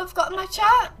many people I've got in my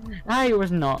chat? no, it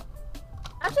was not.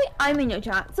 Actually, I'm in your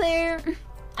chat, so.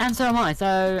 And so am I,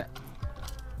 so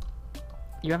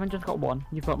you haven't just got one,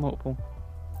 you've got multiple.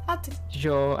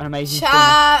 You're an amazing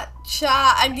Chat,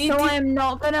 I need So you. I am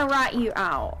not gonna rat you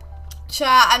out.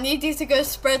 Chat, I need you to go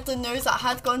spread the news that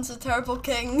Hadgun's a terrible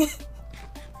king.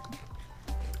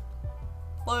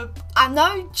 Low. I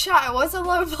know, chat, it was a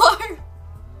low blow.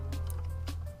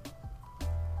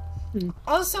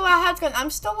 Also, I'm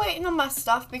still waiting on my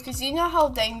stuff because you know how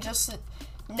dangerous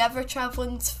never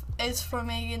traveling is for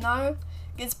me, you know?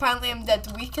 Because apparently I'm dead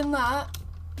weak in that.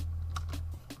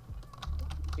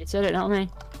 You said it, not me.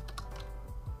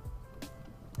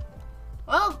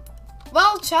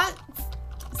 Well, chat.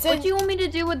 What do you want me to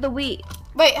do with the wheat?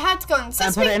 Wait, Hadgun, And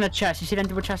since put it in a chest. You see them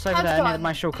double chests over there near my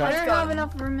I shortcut. don't have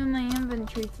enough room in my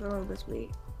inventory for all this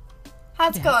wheat.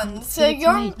 Hadgun, so Give it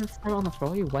to me, you're just throw it on the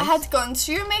floor, you waste. Hadgun,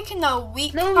 so you're making a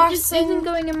weak No, it just isn't person.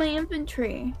 going in my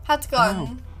inventory.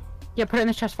 Hadgun. Yeah, put it in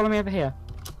the chest. Follow me over here.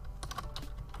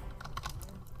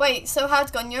 Wait, so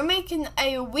Hadgun, you're making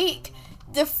a weak,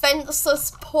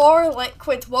 defenseless, poor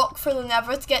Liquid walk through the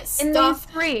Nether to get In stuff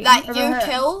these three that over you here.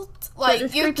 killed. Like,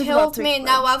 this you group is killed about to me and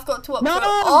explode. now I've got to walk No, through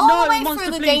all no, the way monster,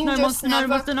 through the please, no, dangerous monster, no, Nether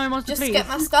monster, no, monster, just to please. get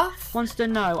my stuff. Monster,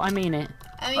 no, I mean it.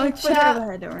 I Oh, mean, it's over chat,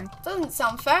 here, don't worry. doesn't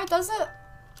sound fair, does it?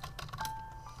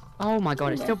 Oh my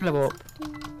god, it still blew up.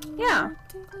 Yeah.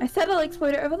 I said I'll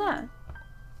explode it over there.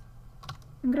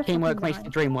 I'm gonna Teamwork fucking makes die. the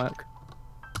dream work.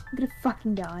 I'm gonna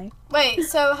fucking die. Wait,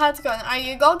 so Hadgun, are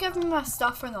you gonna give me my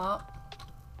stuff or not?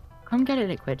 Come get it,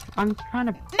 Liquid. I'm trying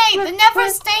to. Mate, the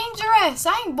Nether's dangerous.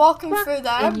 I ain't walking through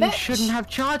there, And you bitch. shouldn't have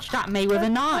charged at me with a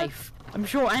knife. I'm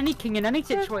sure any king in any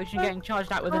situation getting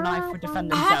charged at with a knife would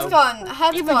defend themselves.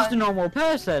 Even just a Hadgun. normal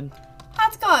person.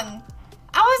 Hadgun.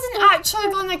 I wasn't actually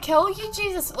gonna kill you,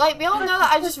 Jesus. Like, we all know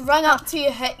that I just run up to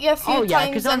you, hit you a few Oh yeah, times,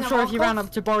 because and I'm I sure if walk you ran off.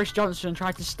 up to Boris Johnson and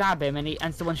tried to stab him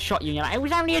and someone shot you and you're like, it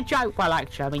was only a joke. Well,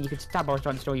 actually, I mean, you could stab Boris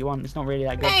Johnson all you want. It's not really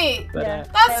that good. Hey, But, Yeah.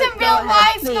 that's Go- in go real ahead,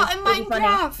 life, please. not in It'll be funny.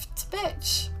 Minecraft,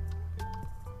 bitch.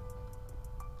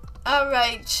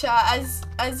 Alright, chat,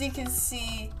 as you can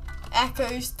see,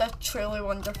 Echo's the truly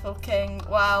wonderful king.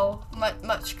 Wow,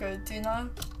 much good, you know?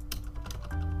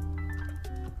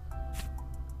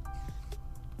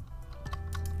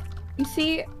 You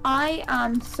see, I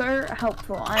am so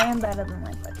helpful. I am better than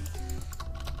Liquid.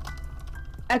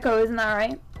 Echo, isn't that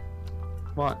right?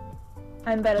 What?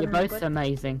 I'm better You're than both Liquid.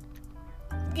 amazing.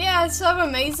 Yeah, it's so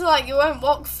amazing. Like you won't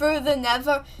walk through the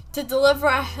Nether to deliver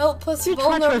a helpless, You tried to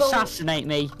vulnerable. assassinate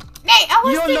me. Mate, I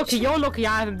was You're lucky. You're lucky.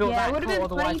 I haven't built Yeah, it that would court. have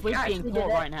been funny Otherwise, if you we'd be actually in did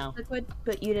court it, right now. Liquid,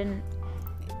 but you didn't.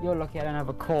 You're lucky I don't have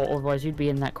a court. Otherwise, you'd be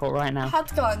in that court right now.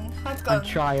 Had gone. On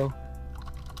trial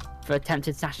for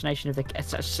attempted assassination of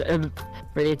the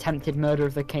for the attempted murder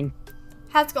of the king.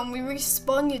 Had gone. We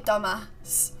respawn, you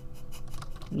dumbass.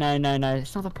 No,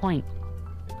 it's not the point.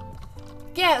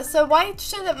 Yeah. So why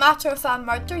should it matter if I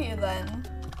murder you then?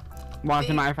 Why does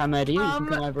it matter if I murder you? You can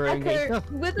come over and get stuff.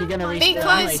 You're gonna respawn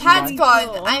Because later, had right?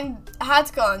 gone.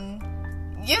 Had gone.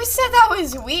 You said I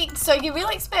was weak, so you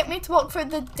really expect me to walk through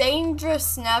the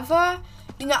dangerous Nether?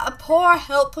 You know, a poor,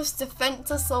 helpless,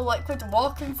 defenseless liquid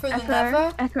walking through the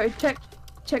Nether? Echo, check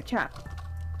chat.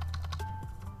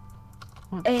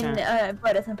 What In chat?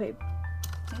 Bread SMP.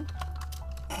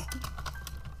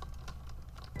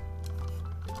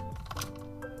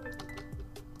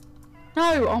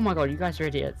 No! Oh my god, you guys are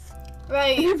idiots.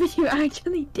 Right, But you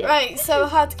actually did. right, so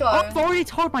had I've gone. already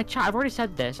told my chat. I've already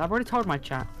said this. I've already told my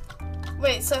chat.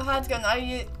 Wait, so had gone, are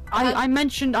you... I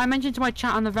mentioned to my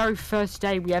chat on the very first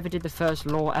day we ever did the first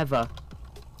law ever.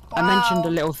 I mentioned a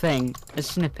little thing, a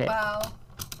snippet. Wow.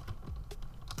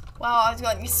 Wow, had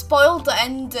gone, you spoiled the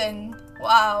ending.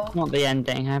 Wow. Not the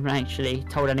ending. I haven't actually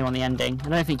told anyone the ending. I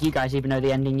don't think you guys even know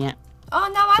the ending yet. Oh,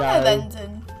 now I know the So-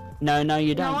 ending. No,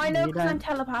 you don't. No, I know You because I'm don't.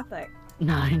 telepathic.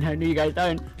 No, you guys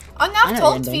don't. Oh, now I I've know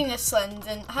told the ending. Venus the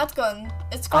ending. Had gone.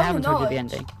 It's I gone haven't told you the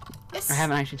knowledge. ending. Yes. I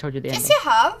haven't actually told you the ending. Yes, you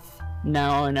have.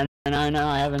 No,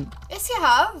 I haven't. Yes, you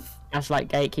have. That's like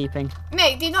gatekeeping.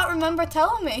 Mate, do you not remember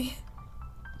telling me?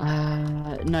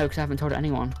 No, because I haven't told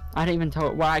anyone. I didn't even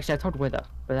told. Well, actually, I told Wither,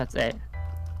 but that's it.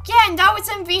 Yeah, and that was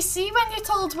in VC when you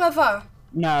told Wither.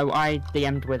 No, I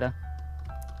DM'd Wither.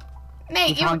 You Mate,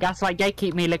 you can't gaslight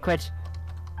gatekeep me, Liquid.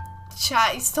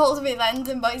 chat, he's told me the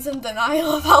ending, but he's in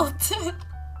denial about it.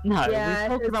 No,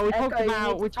 Yeah, we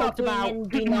talked about. in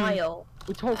denial.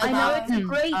 We talked I about. know it's a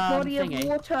great body of thingy.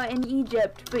 water in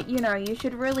Egypt, but you know, you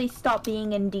should really stop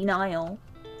being in denial.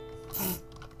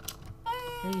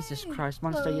 Jesus Christ,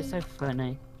 Monster, you're so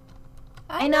funny.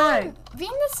 I know.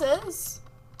 Venus is.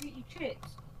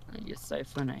 You're so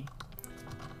funny.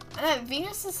 I know,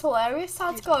 Venus is hilarious.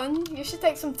 How's it going? You should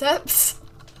take some tips.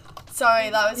 Sorry,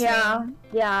 that was Yeah, mean.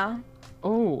 yeah.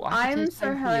 Oh, I'm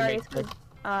so hilarious Liquid.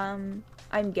 because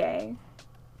I'm gay,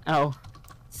 Oh,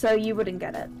 so you wouldn't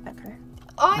get it. Okay.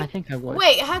 I Oh, think I would.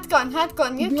 wait, had gone.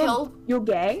 You killed. You're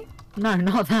gay? No,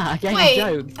 not that. Again, Wait,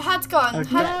 joke. had gone. Okay.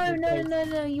 Had,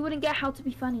 No. You wouldn't get how to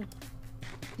be funny.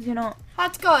 'Cause you're not.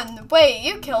 had gone. Wait,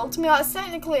 you killed me. That's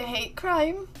technically a hate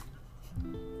crime.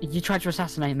 You tried to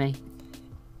assassinate me.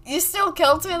 You still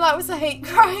killed me. That was a hate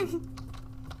crime.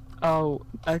 Oh,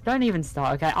 don't even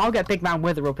start, okay? I'll get Big Man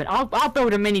Wither up and I'll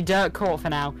build a mini dirt court for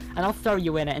now, and I'll throw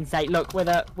you in it and say, look,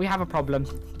 Wither, we have a problem.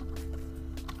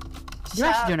 You're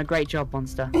actually doing a great job,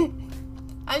 Monster.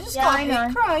 I just Yeah, got I know.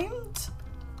 hate crimed.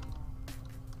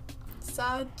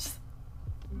 Sad.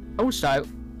 Also,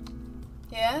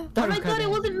 Yeah. Oh don't my look god, over it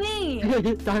wasn't me!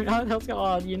 here. Don't,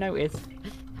 oh, you noticed.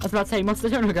 I was about to say, Monster,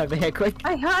 don't look over here, quick.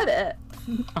 I heard it.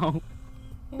 Oh.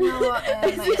 You know what? Might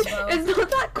as well. It's not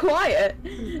that quiet.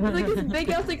 It's like this big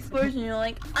ass explosion. You're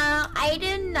like, I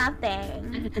did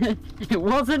nothing. It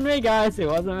wasn't me, guys. It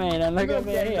wasn't me. Don't look Little over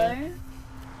here. bimbo.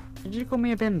 Did you call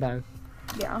me a bimbo?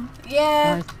 Yeah.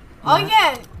 Yeah. Why is Oh that?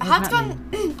 yeah. What Had does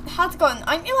that gone. Had gone.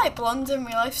 Aren't you like blonde in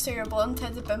real life? So you're a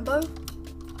blonde-headed bimbo?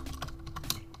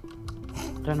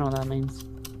 Don't know what that means.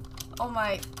 Oh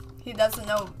my. He doesn't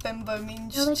know what bimbo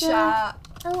means. Oh my God. Chat.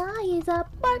 Eliza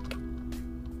Park.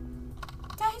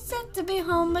 Daddy said to be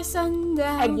home by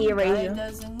sundown. Peggy Daddy Eraser.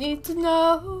 doesn't need to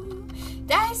know.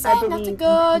 Daddy said not to believe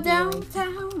go in Peggy Eraser.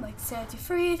 downtown. Like said you're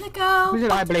free to go. Who said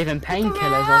I believe in Look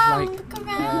painkillers? around, I was like, look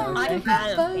around, okay. I'm look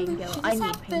bad at around, painkillers. I what's need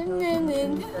happening painkillers.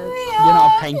 in New you're not a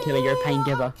York, painkiller, you're a pain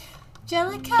giver.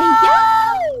 Jellica,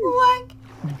 Yes! work.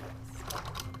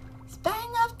 It's bad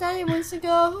enough that he wants to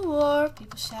go to war.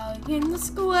 People shouting in the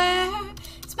square.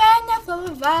 It's bad enough of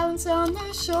the violence on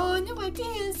the shore. New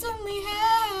ideas in the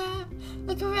air.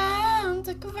 Look around,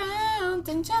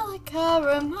 Angelica,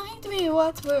 remind me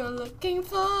what we're looking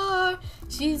for.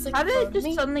 She's looking How did for it just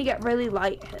me. suddenly get really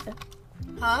light here?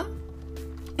 Huh?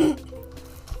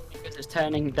 Because it's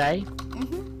turning day.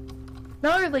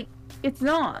 No, like, it's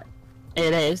not.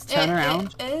 It is. Turn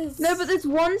around. It is. No, but there's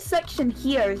one section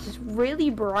here is just really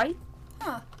bright.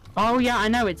 Oh yeah, I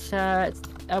know. It's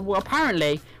well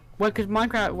apparently, well because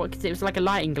Minecraft, because it was like a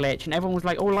lighting glitch, and everyone was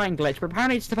like, "Oh, lighting glitch," but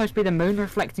apparently it's supposed to be the moon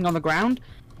reflecting on the ground,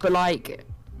 but like,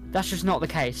 that's just not the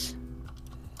case.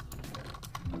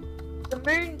 The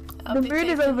moon, I'll the be moon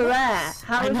is taking over there. notes.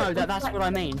 How I is know it that's what I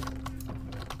mean.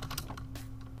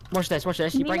 Watch this, watch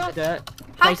this. You break the dirt.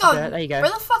 Hang Place the on. dirt. There you go. Where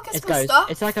the fuck is It my goes.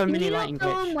 stuff? It's like a Can mini you lighting not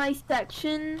go on glitch. my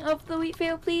section of the wheat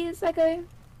field, please, Echo?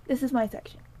 This is my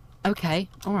section. Okay,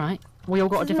 alright. We all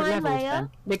got This is different my levels layer. then.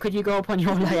 Liquid, you go up on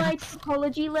your This is layer. my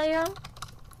topology layer.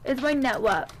 It's my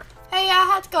network. Hey, yeah,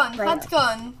 had gone. Right.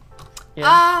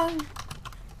 Yeah.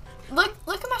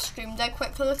 Look at my stream there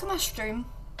quickly. Look at my stream.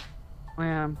 I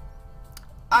am.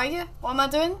 Are you? What am I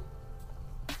doing?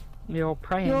 You're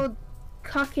praying. You're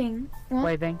cucking. What?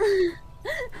 Waving.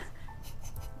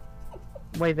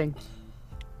 Waving.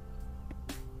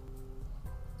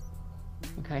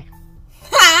 Okay.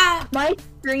 My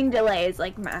screen delay is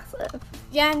like massive.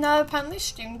 Yeah, no, apparently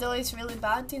stream delay is really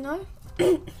bad, you know?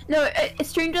 No,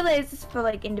 stream delay is for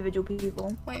like individual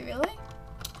people. Wait, really?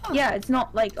 Oh. Yeah, it's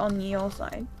not like on your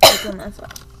side. It's on their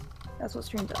side. That's what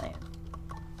stream delay is.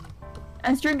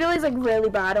 And stream delay is like really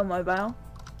bad on mobile.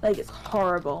 Like it's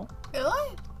horrible.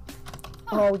 Really?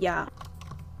 Oh yeah.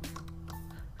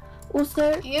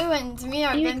 Also, You and me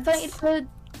are are you going excited for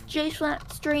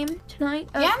J-Flat stream tonight?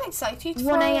 At Yeah, I'm excited for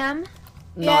 1 it. a.m.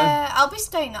 No, Yeah, I'll be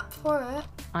staying up for it.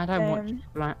 I don't watch Um,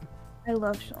 Black. I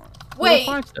love Sean. Wait,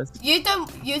 Five stars. you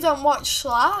don't watch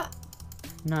Slat?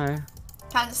 No.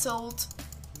 Cancelled.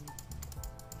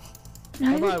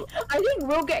 Although- I think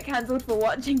we'll get cancelled for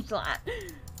watching Flat.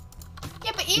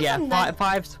 Yeah, but even Yeah, then,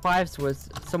 Fives was.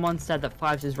 Someone said that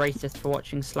Fives is racist for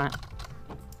watching Slat.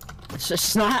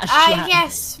 Slat.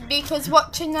 yes, because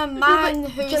watching a man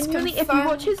who's Genuinely, if you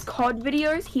watch confirmed... his COD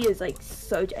videos, he is like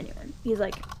so genuine. He's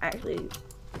like actually.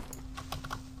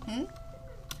 Hmm?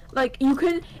 Like you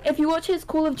can, if you watch his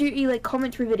Call of Duty like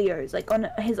commentary videos, like on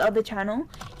his other channel,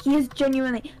 he is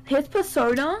genuinely his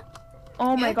persona.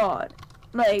 Oh my Yeah. god,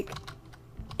 like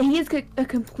he is a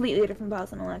completely different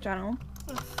person on that channel.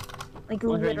 Like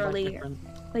literally,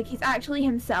 like he's actually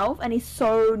himself, and he's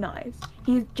so nice.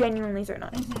 He's genuinely so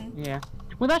nice. Mhm. Yeah.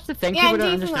 Well, that's the thing. Yeah, People and don't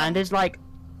even understand like- is like.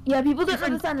 Yeah, people don't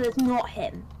Different- understand that it's not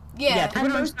him. Yeah, Yeah, people And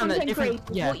don't most understand that content different.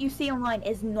 creators, Yeah. what you see online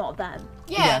is not them.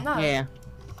 yeah, no. Yeah.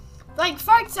 Like,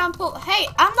 for example, hey,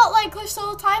 I'm not like this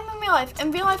all the time in real life.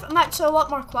 In real life, I'm actually a lot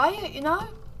more quiet, you know?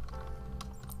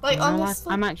 Like, In real life,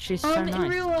 honestly. I'm actually so In nice.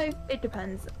 real life, it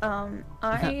depends.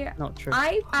 Not true.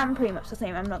 I am pretty much the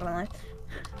same. I'm not gonna lie.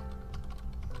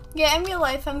 Yeah, in real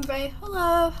life, I'm very,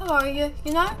 hello, how are you?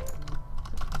 You know?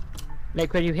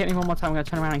 Liquid, you hit me one more time, I'm gonna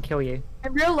turn around and kill you.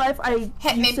 In real life, I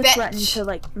Hit me, used to bitch. threaten to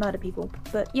like murder people,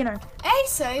 but you know. Hey,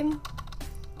 same.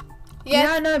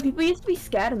 Yeah, Yeah, no, people used to be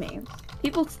scared of me.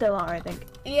 People still are, I think.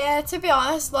 yeah, to be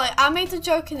honest, like, I made a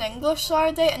joke in English the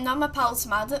other day, and now my pal's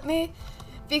mad at me.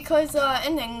 Because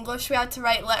in English, we had to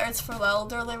write letters for the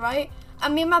elderly, right?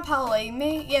 And me and my pal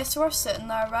Amy, yeah, so we're sitting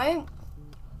there, right?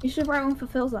 You should write one for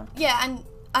Philza. Yeah, and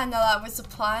I know that was the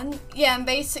plan. Yeah, and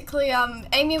basically,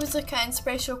 Amy was looking at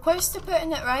inspirational quotes to put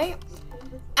in it, right?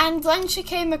 And then she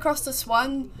came across this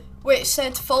one which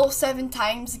said fall 7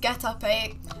 times, get up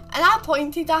 8. And I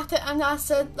pointed at it and I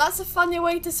said, that's a funny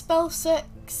way to spell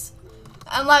 6.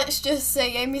 And let's just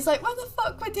say, Amy's like, why the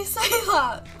fuck would you say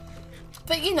that?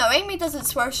 But you know, Amy doesn't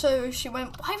swear, so she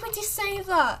went, why would you say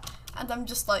that? And I'm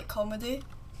just like, comedy.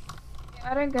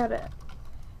 I don't get it.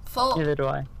 Fall. Neither do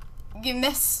I. You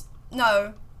miss.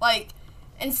 No, like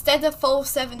instead of fall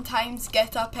 7 times,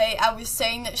 get up 8. I was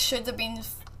saying it should have been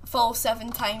fall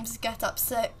 7 times, get up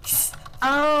 6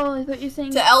 Oh, I thought you were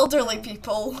saying. to elderly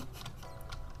people.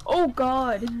 Oh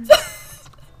God.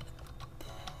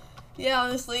 Yeah,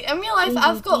 honestly, in real life,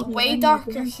 I've got way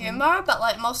darker humor, but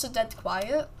like mostly dead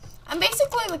quiet. I'm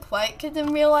basically the quiet kid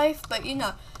in real life, but you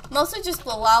know, mostly just the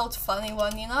loud, funny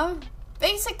one. You know,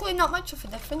 basically not much of a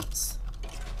difference.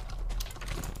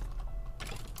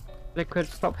 Liquid,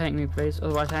 stop hitting me, please.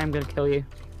 Otherwise, I am gonna kill you.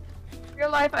 In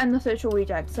real life, I'm the social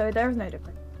reject, so there is no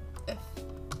difference.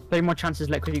 3 more chances,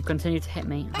 Liquid. You continue to hit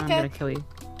me, I'm Okay. gonna kill you.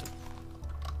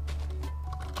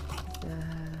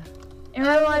 In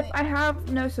real life, I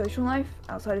have no social life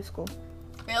outside of school.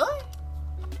 Really?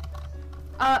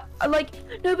 Like,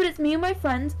 no, but it's me and my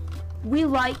friends. We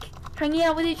like hanging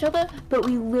out with each other, but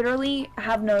we literally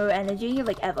have no energy,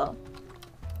 like, ever.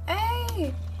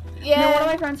 Hey. You know, one of Yeah.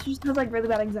 my friends just has, like, really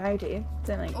bad anxiety.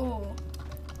 So, like, Ooh.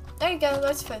 There you go.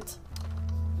 That's food.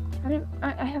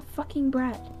 I have fucking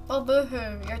bread. Well,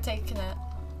 boohoo, you're taking it.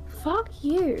 Fuck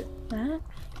you, man.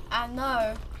 I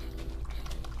know.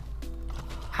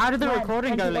 How did the When?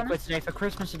 recording go, 21? Liquid, today for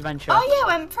Christmas Adventure? Oh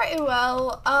yeah, it went pretty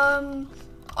well.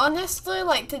 Honestly,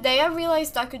 like today I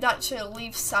realized I could actually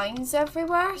leave signs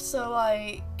everywhere, so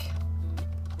like,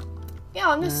 yeah,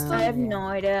 honestly. I have no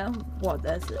idea what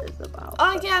this is about.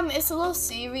 Oh but- yeah, it's a little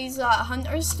series that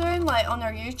Hunter's doing, like on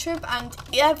our YouTube,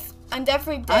 and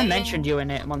every day. I mentioned you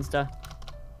in it, Monster.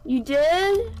 You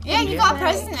did? Yeah, you Yeah. got a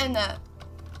present in it.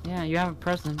 Yeah, you have a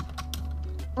present.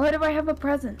 Why do I have a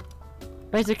present?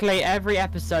 Basically, every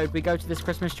episode we go to this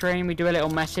Christmas tree and we do a little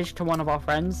message to one of our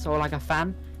friends or like a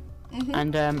fan. Mhm.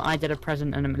 And I did a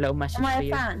present and a little message Am I for a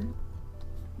you. fan?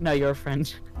 No, you're a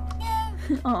friend. Yeah.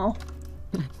 Oh.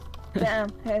 Damn.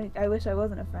 I wish I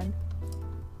wasn't a friend.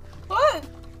 What?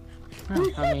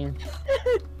 Oh, I mean,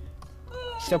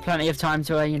 still plenty of time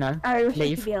to, you know, I wish I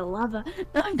leave. could be a lover.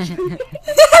 No, I'm joking.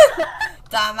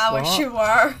 Damn, I wish What? you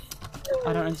were.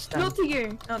 I don't understand. Not to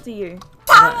you. Not to you.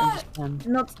 I Damn it!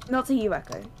 don't understand. Not to you,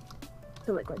 Echo.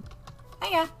 To Liquid.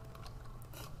 Hiya.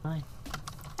 Hi.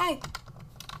 Hey.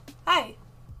 Hey.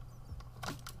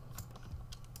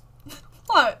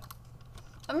 What?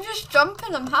 I'm just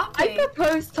jumping, I'm I happy.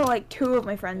 proposed to like 2 of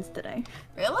my friends today.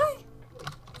 Really?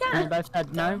 And they both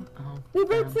said no? Oh, They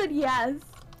both damn. said yes.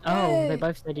 Oh, Yay. they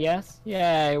both said yes?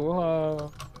 Yay,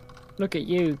 whoa. Look at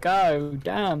you, go,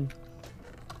 damn.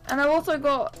 And I've also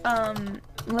got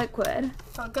Liquid,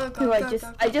 Go, go, who go, I go, just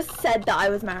go. I just said that I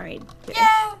was married to.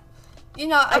 Yeah. You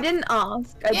know, I didn't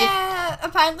ask. I just yeah,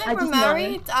 apparently I we're just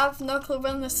married. I have no clue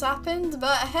when this happened,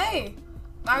 but hey,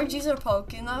 marriages are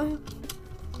poke, you know?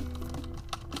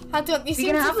 How don't you we seem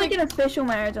can to have like forget? an official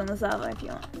marriage on the server if you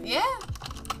want. Yeah.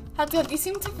 How don't you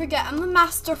seem to forget? I'm the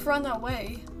master of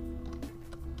runaway.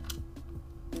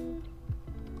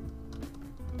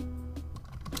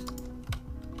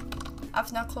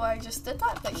 I've no clue why I just did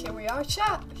that, but here we are,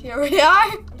 chat. Here we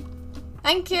are.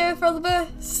 Thank you for the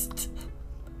boost.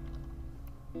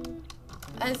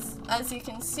 As you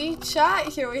can see, chat,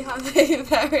 here we have a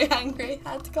very angry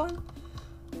headgun.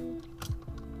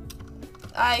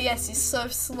 Ah, yes, he's so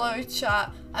slow,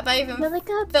 chat. I bet even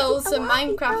Phil's in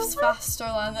Minecraft's faster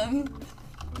than him.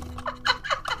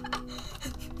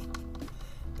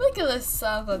 Look at this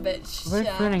son of a bitch, We're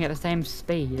chat. running at the same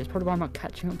speed. It's probably why I'm not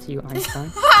catching up to you,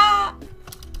 Einstein.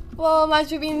 Well,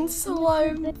 imagine being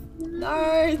slow,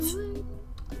 nerd.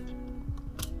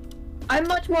 I'm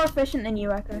much more efficient than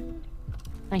you, Echo.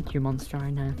 Thank you, monster,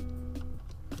 I know.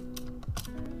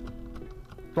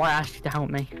 Why I asked you to help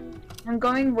me. I'm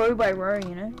going row by row,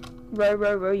 you know? Row,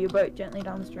 row, row your boat gently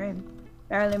down the stream.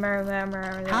 Merrily, merrily,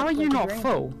 merrily. How are you like a not dream.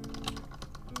 full?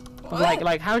 What?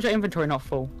 Like, how's your inventory not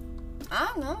full? I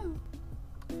don't know.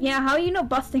 Yeah, how are you not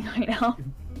busting right now?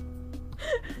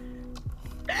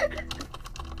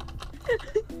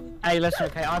 Hey, listen,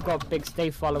 okay, I've got Big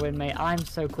Steve following me. I'm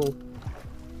so cool.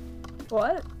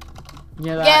 What? You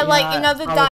know that, Yeah, like, you know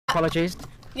the oh, dad- apologies.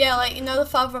 Yeah, like, you know the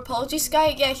Father Apologies guy?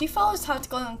 Yeah, he follows How to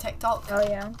Go on TikTok. Oh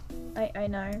yeah, I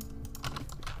know.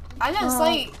 I know, it's Oh.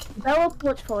 like, Bella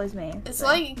Porch follows me. it's so,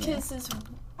 like, yeah. cause it's,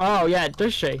 Oh yeah,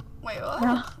 does she? wait, what?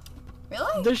 Yeah.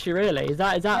 Really? Does she really? Is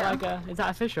that Yeah. like is that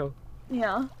official?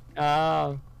 Yeah.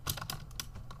 Oh.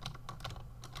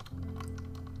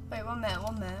 Wait, 1 minute,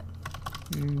 1 minute.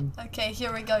 Mm. Okay,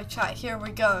 here we go, chat, here we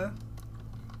go.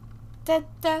 Da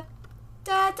da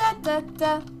da da da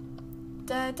da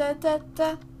da da da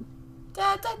da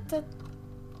da da da.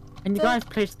 Can you guys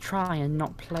please try and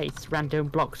not place random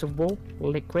blocks of wall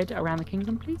or liquid around the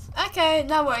kingdom, please? Okay,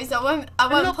 no worries, I won't I'm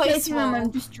not place placing them. wall.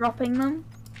 I'm just dropping them.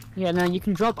 Yeah, no, you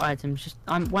can drop items. Just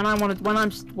when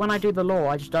I do the law,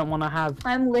 I just don't want to have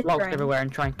I'm blocks littering. everywhere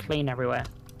and try and clean everywhere.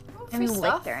 Oh, I'm free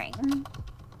stuff. littering.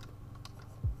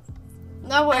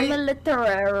 No I'm a worries.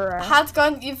 litterer.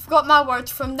 Hadgun, you've got my word.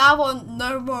 From now on,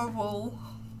 no more wool.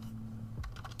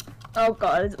 Oh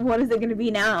god, what is it gonna be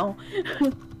now?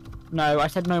 No, I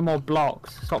said no more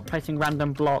blocks. Stop placing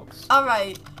random blocks.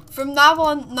 Alright, from now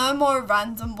on, no more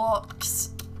random blocks.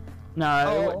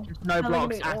 No, Oh. just no How are they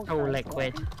blocks gonna be at all, organised?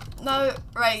 liquid. No,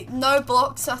 right, no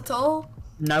blocks at all.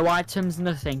 No items,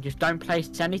 nothing. Just don't place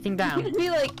anything down. It'd be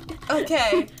like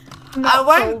Okay, not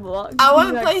won't- soul blocks, I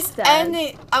won't like place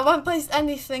stairs. I won't place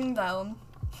anything down.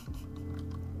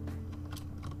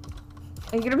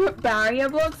 Are you gonna put barrier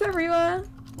blocks everywhere?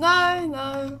 No,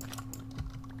 no.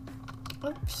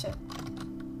 Oh shit.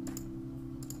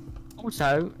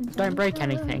 Also, don't break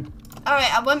anything.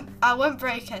 Alright, I won't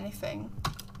break anything.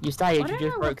 You say I you don't just know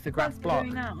broke what the grass we're block.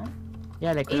 doing now.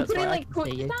 Yeah, Are liquid. you That's putting why I like can see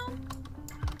hooks you. down?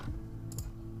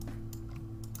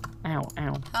 Ow,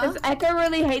 ow. Huh? Because Echo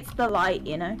really hates the light,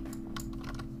 you know?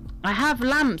 I have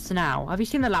lamps now. Have you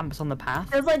seen the lamps on the path?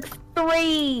 There's like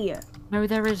 3! No,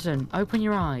 there isn't. Open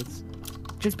your eyes.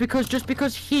 Just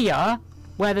because here,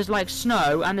 where there's like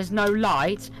snow and there's no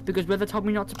light, because Wither told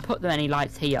me not to put any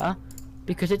lights here,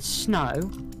 because it's snow.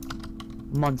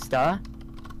 Monster.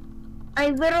 I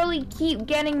literally keep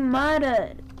getting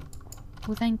murdered.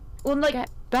 Well then, Well, like, get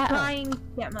better. trying to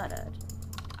get murdered.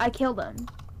 I kill them.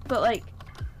 But like,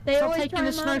 they Stop always taking try the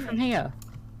and snow murder from me. here.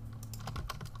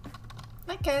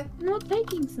 Okay. I'm not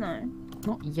taking snow.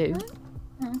 Not you.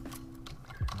 Oh.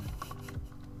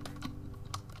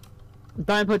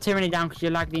 Don't put Tyranny down because you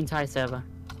lag the entire server.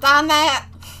 Damn it.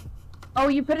 Oh,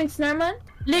 you putting snowman?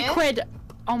 Liquid!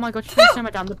 Oh my god, she's putting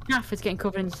snowman down. The path is getting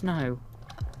covered in snow.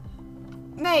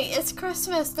 Mate, it's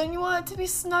Christmas. Don't you want it to be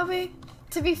snowy?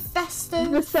 To be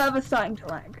festive? The server's starting to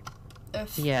lag.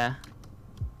 Oof. Yeah.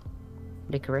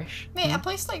 Licorice. Mate, I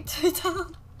placed like 2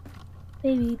 down.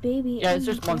 Baby, baby. Yeah, it's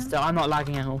just Monster. I'm not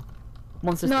lagging at all.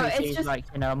 Monster's No, PC it's is just- like,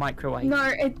 you know, a microwave.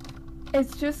 No,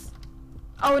 it's just.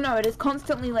 Oh no, it is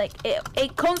constantly like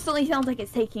it constantly sounds like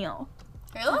it's taking off.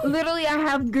 Really? Literally, I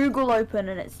have Google open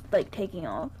and it's like taking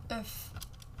off. Oof.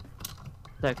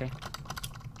 It's okay.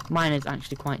 Mine is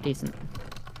actually quite decent.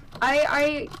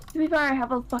 To be fair, I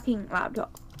have a fucking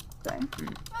laptop. So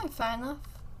Oh, fair enough.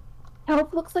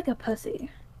 Help looks like a pussy.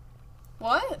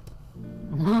 What?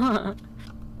 I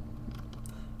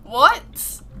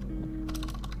What?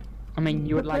 mean,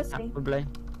 you would A like pussy. that probably.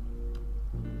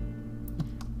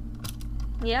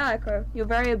 Yeah, Echo, you're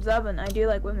very observant. I do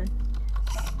like women.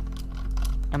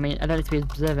 I mean, I don't need to be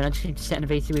observant. I just need to sit in a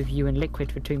VC with you and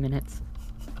Liquid for 2 minutes.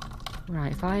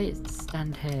 Right, if I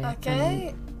stand here,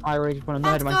 Okay. then I already just want to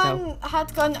murder myself.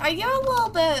 Hadgon, are you a little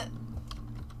bit...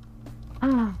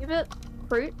 Ah, Give it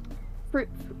fruit.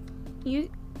 You.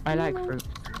 I like No. fruit.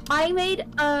 I made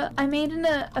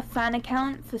a fan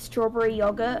account for strawberry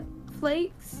yogurt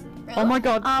flakes. Really? Oh my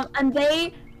god. And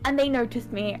they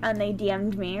noticed me and they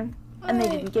DM'd me and they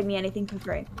didn't give me anything for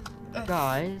free. Oof.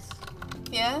 Guys,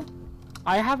 Yeah?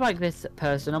 I have like this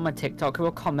person on my TikTok who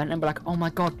will comment and be like, oh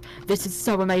my god, this is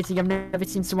so amazing. I've never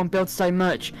seen someone build so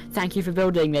much. Thank you for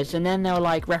building this. And then they'll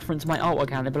like reference my alt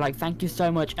account. They'll be like, thank you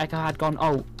so much. Echo had gone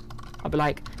alt. I'll be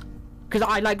like, because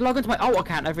I like log into my alt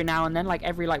account every now and then, like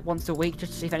every like once a week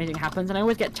just to see if anything happens. And I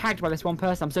always get tagged by this one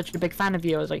person. I'm such a big fan of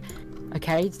you. I was like,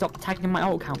 okay, stop tagging my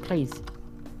alt account, please.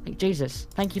 Like, Jesus,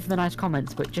 thank you for the nice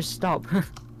comments, but just stop.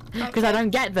 Because I don't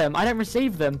get them. I don't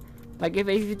receive them. Like, if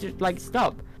you just, like,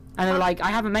 stop. And they were like, I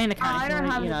have a main account, I if you don't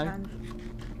wanna, have you a know.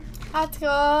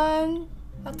 friend.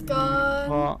 Hadgon.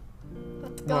 What?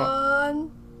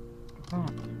 Hadgon.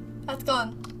 What?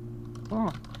 Hadgon.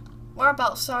 What?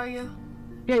 Whereabouts are you?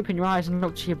 You open your eyes and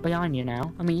look to your behind you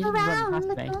now. I mean, you didn't run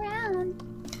past me.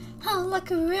 Oh, look,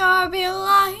 we are be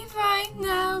alive right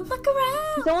now. Look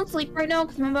around. Don't sleep right now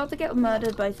because I'm about to get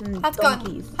murdered by some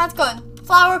donkeys. Hadgon.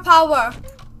 Flower power.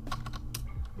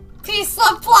 Peace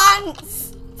of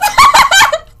plants.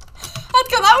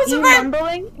 Hadgon, that was a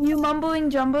very... You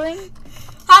mumbling, jumbling?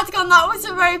 Hadgon, that was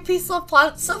a very peaceful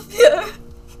plants of you.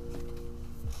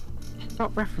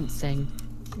 Stop referencing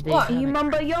the What? Are you hermit.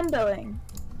 mumbo-yumboing?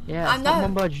 Yeah, I stop know.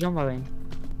 mumbo jumboing.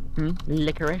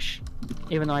 Licorice.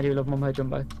 Even though I do love mumbo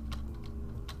jumbo.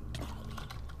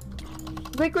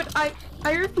 Liquid, I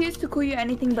refuse to call you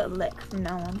anything but Lick from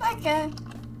now on. Okay.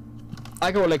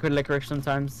 I call liquid licorice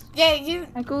sometimes. Yeah, you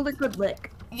I call Liquid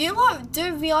Lick. lot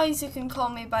do realize you can call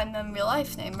me by my real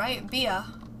life name, right? Bia.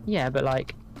 Yeah, but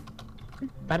like,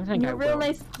 I don't think I will.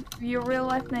 Your real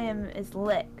life name is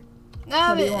Lick. No,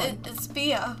 What do you want? it's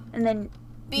Bia. And then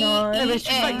Yeah, but it's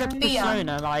just like the Bia.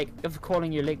 persona, like, of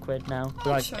calling you liquid now for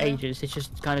Oh, like sure. ages. It's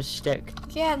just kind of stuck.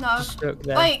 Yeah, no. Just stuck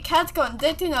there. Like, Hadgon,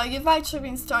 did you know you've actually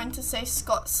been starting to say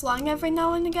Scots slang every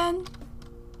now and again?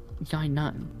 Yeah, I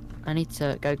know. I need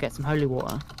to go get some holy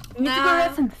water. you need to go Nah.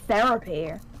 get some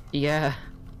therapy. Yeah.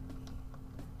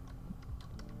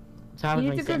 So I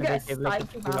You haven't need to been go sitting get in a a psych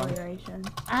liquid for too long. evaluation.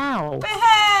 Ow! But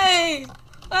hey! Just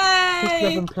Hey!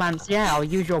 living plants. Yeah, I'll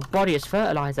use your body as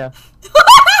fertilizer.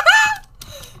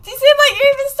 Do you see, like,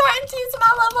 you're even starting to use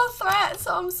my level threat,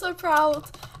 so I'm so proud.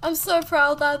 I'm so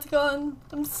proud, Hadgon.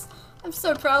 I'm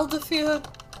so proud of you.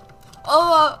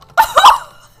 Oh,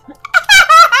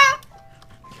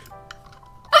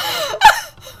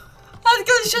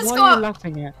 Hadgon's just What are you got...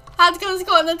 laughing at? Hadgon's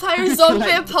got an entire zombie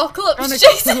Like, apocalypse Trying to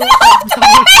chasing kill after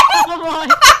me! someone.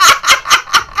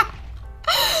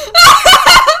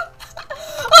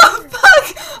 Oh,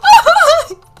 fuck!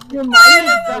 Oh, Your mind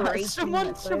is breaking, Someone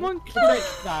Liquid.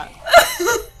 clipped that.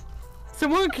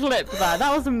 Someone clipped that.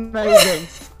 That was amazing.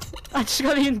 I just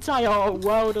got the entire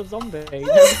world of zombies. Every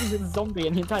single zombie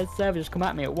and the entire server just come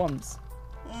at me at once.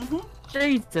 Mhm.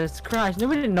 Jesus Christ.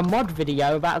 Nobody did a mod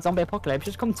video about a zombie apocalypse.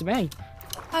 Just come to me.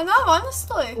 I know,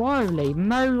 honestly. Holy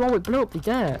mo. Oh, it blew up the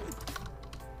dirt.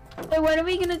 So when are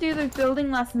we gonna do those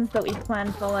building lessons that we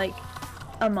planned for like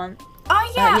a month?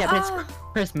 Oh, yeah. Yeah, but it's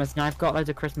Christmas and I've got loads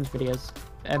of Christmas videos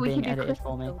We being could do edited Christmas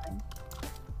for me. building.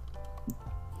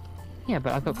 Yeah,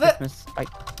 but I've got But- Christmas like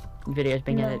videos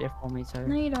being No. edited for me, so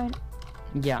No, you don't.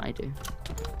 yeah, I do.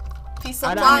 Peace of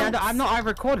I plants. mean, I'm not. I've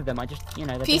recorded them. I just, you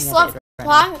know, they're being Peace, edited love,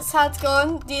 Plants had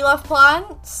gone. Do you love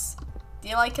plants? Do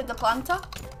you like the planter?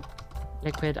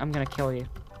 Liquid, I'm gonna kill you.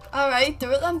 Alright, do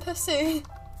it then, pussy.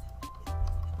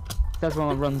 That's one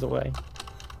that runs away.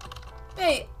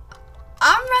 Wait,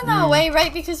 I'm running away,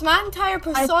 right? Because my entire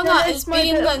persona is finished my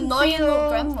being the bit of annoying little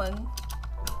field. gremlin.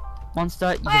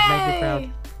 Monster, you just made me proud.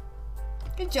 Way!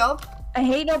 Good job. I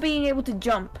hate not being able to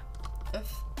jump.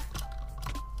 Oof.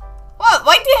 What?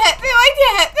 Why'd you hit me? Why'd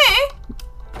you hit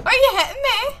me? Why are you hitting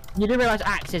me? You do realise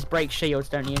axes break shields,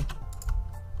 don't you?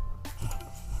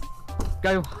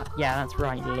 Go. Yeah, that's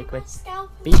right, you liquid.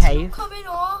 Behave. Coming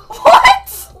off.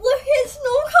 What? Look, it's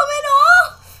not coming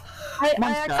off. I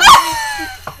Monster.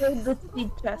 actually killed the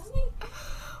seed chest.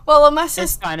 Well, my It's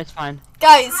sister. fine, it's fine.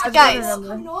 Guys, I've guys. got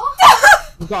another.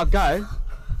 We've gotta go.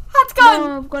 That's No,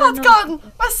 gone. I've got That's another.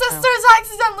 gone. My sister's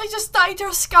accidentally just dyed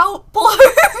her scalp blue.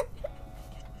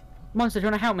 Monster, do you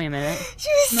wanna help me a minute? She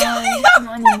was No, dying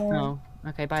not anymore. No.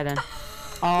 Okay, bye then.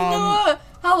 No.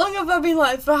 How long have I been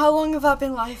live for? How long have I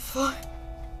been live for?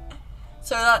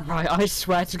 So that. Right, I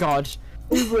swear to God.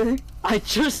 I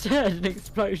just heard an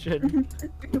explosion.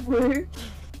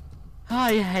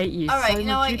 I hate you Alright, so you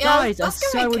know much. what, You yeah, guys are let's go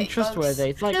so make cake untrustworthy.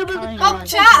 It's like No, but carrying Well, around-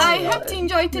 chat, I hope you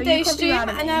enjoyed No, you today's can't be stream, mad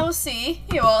at and me. I will see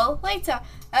you all later.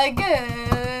 Good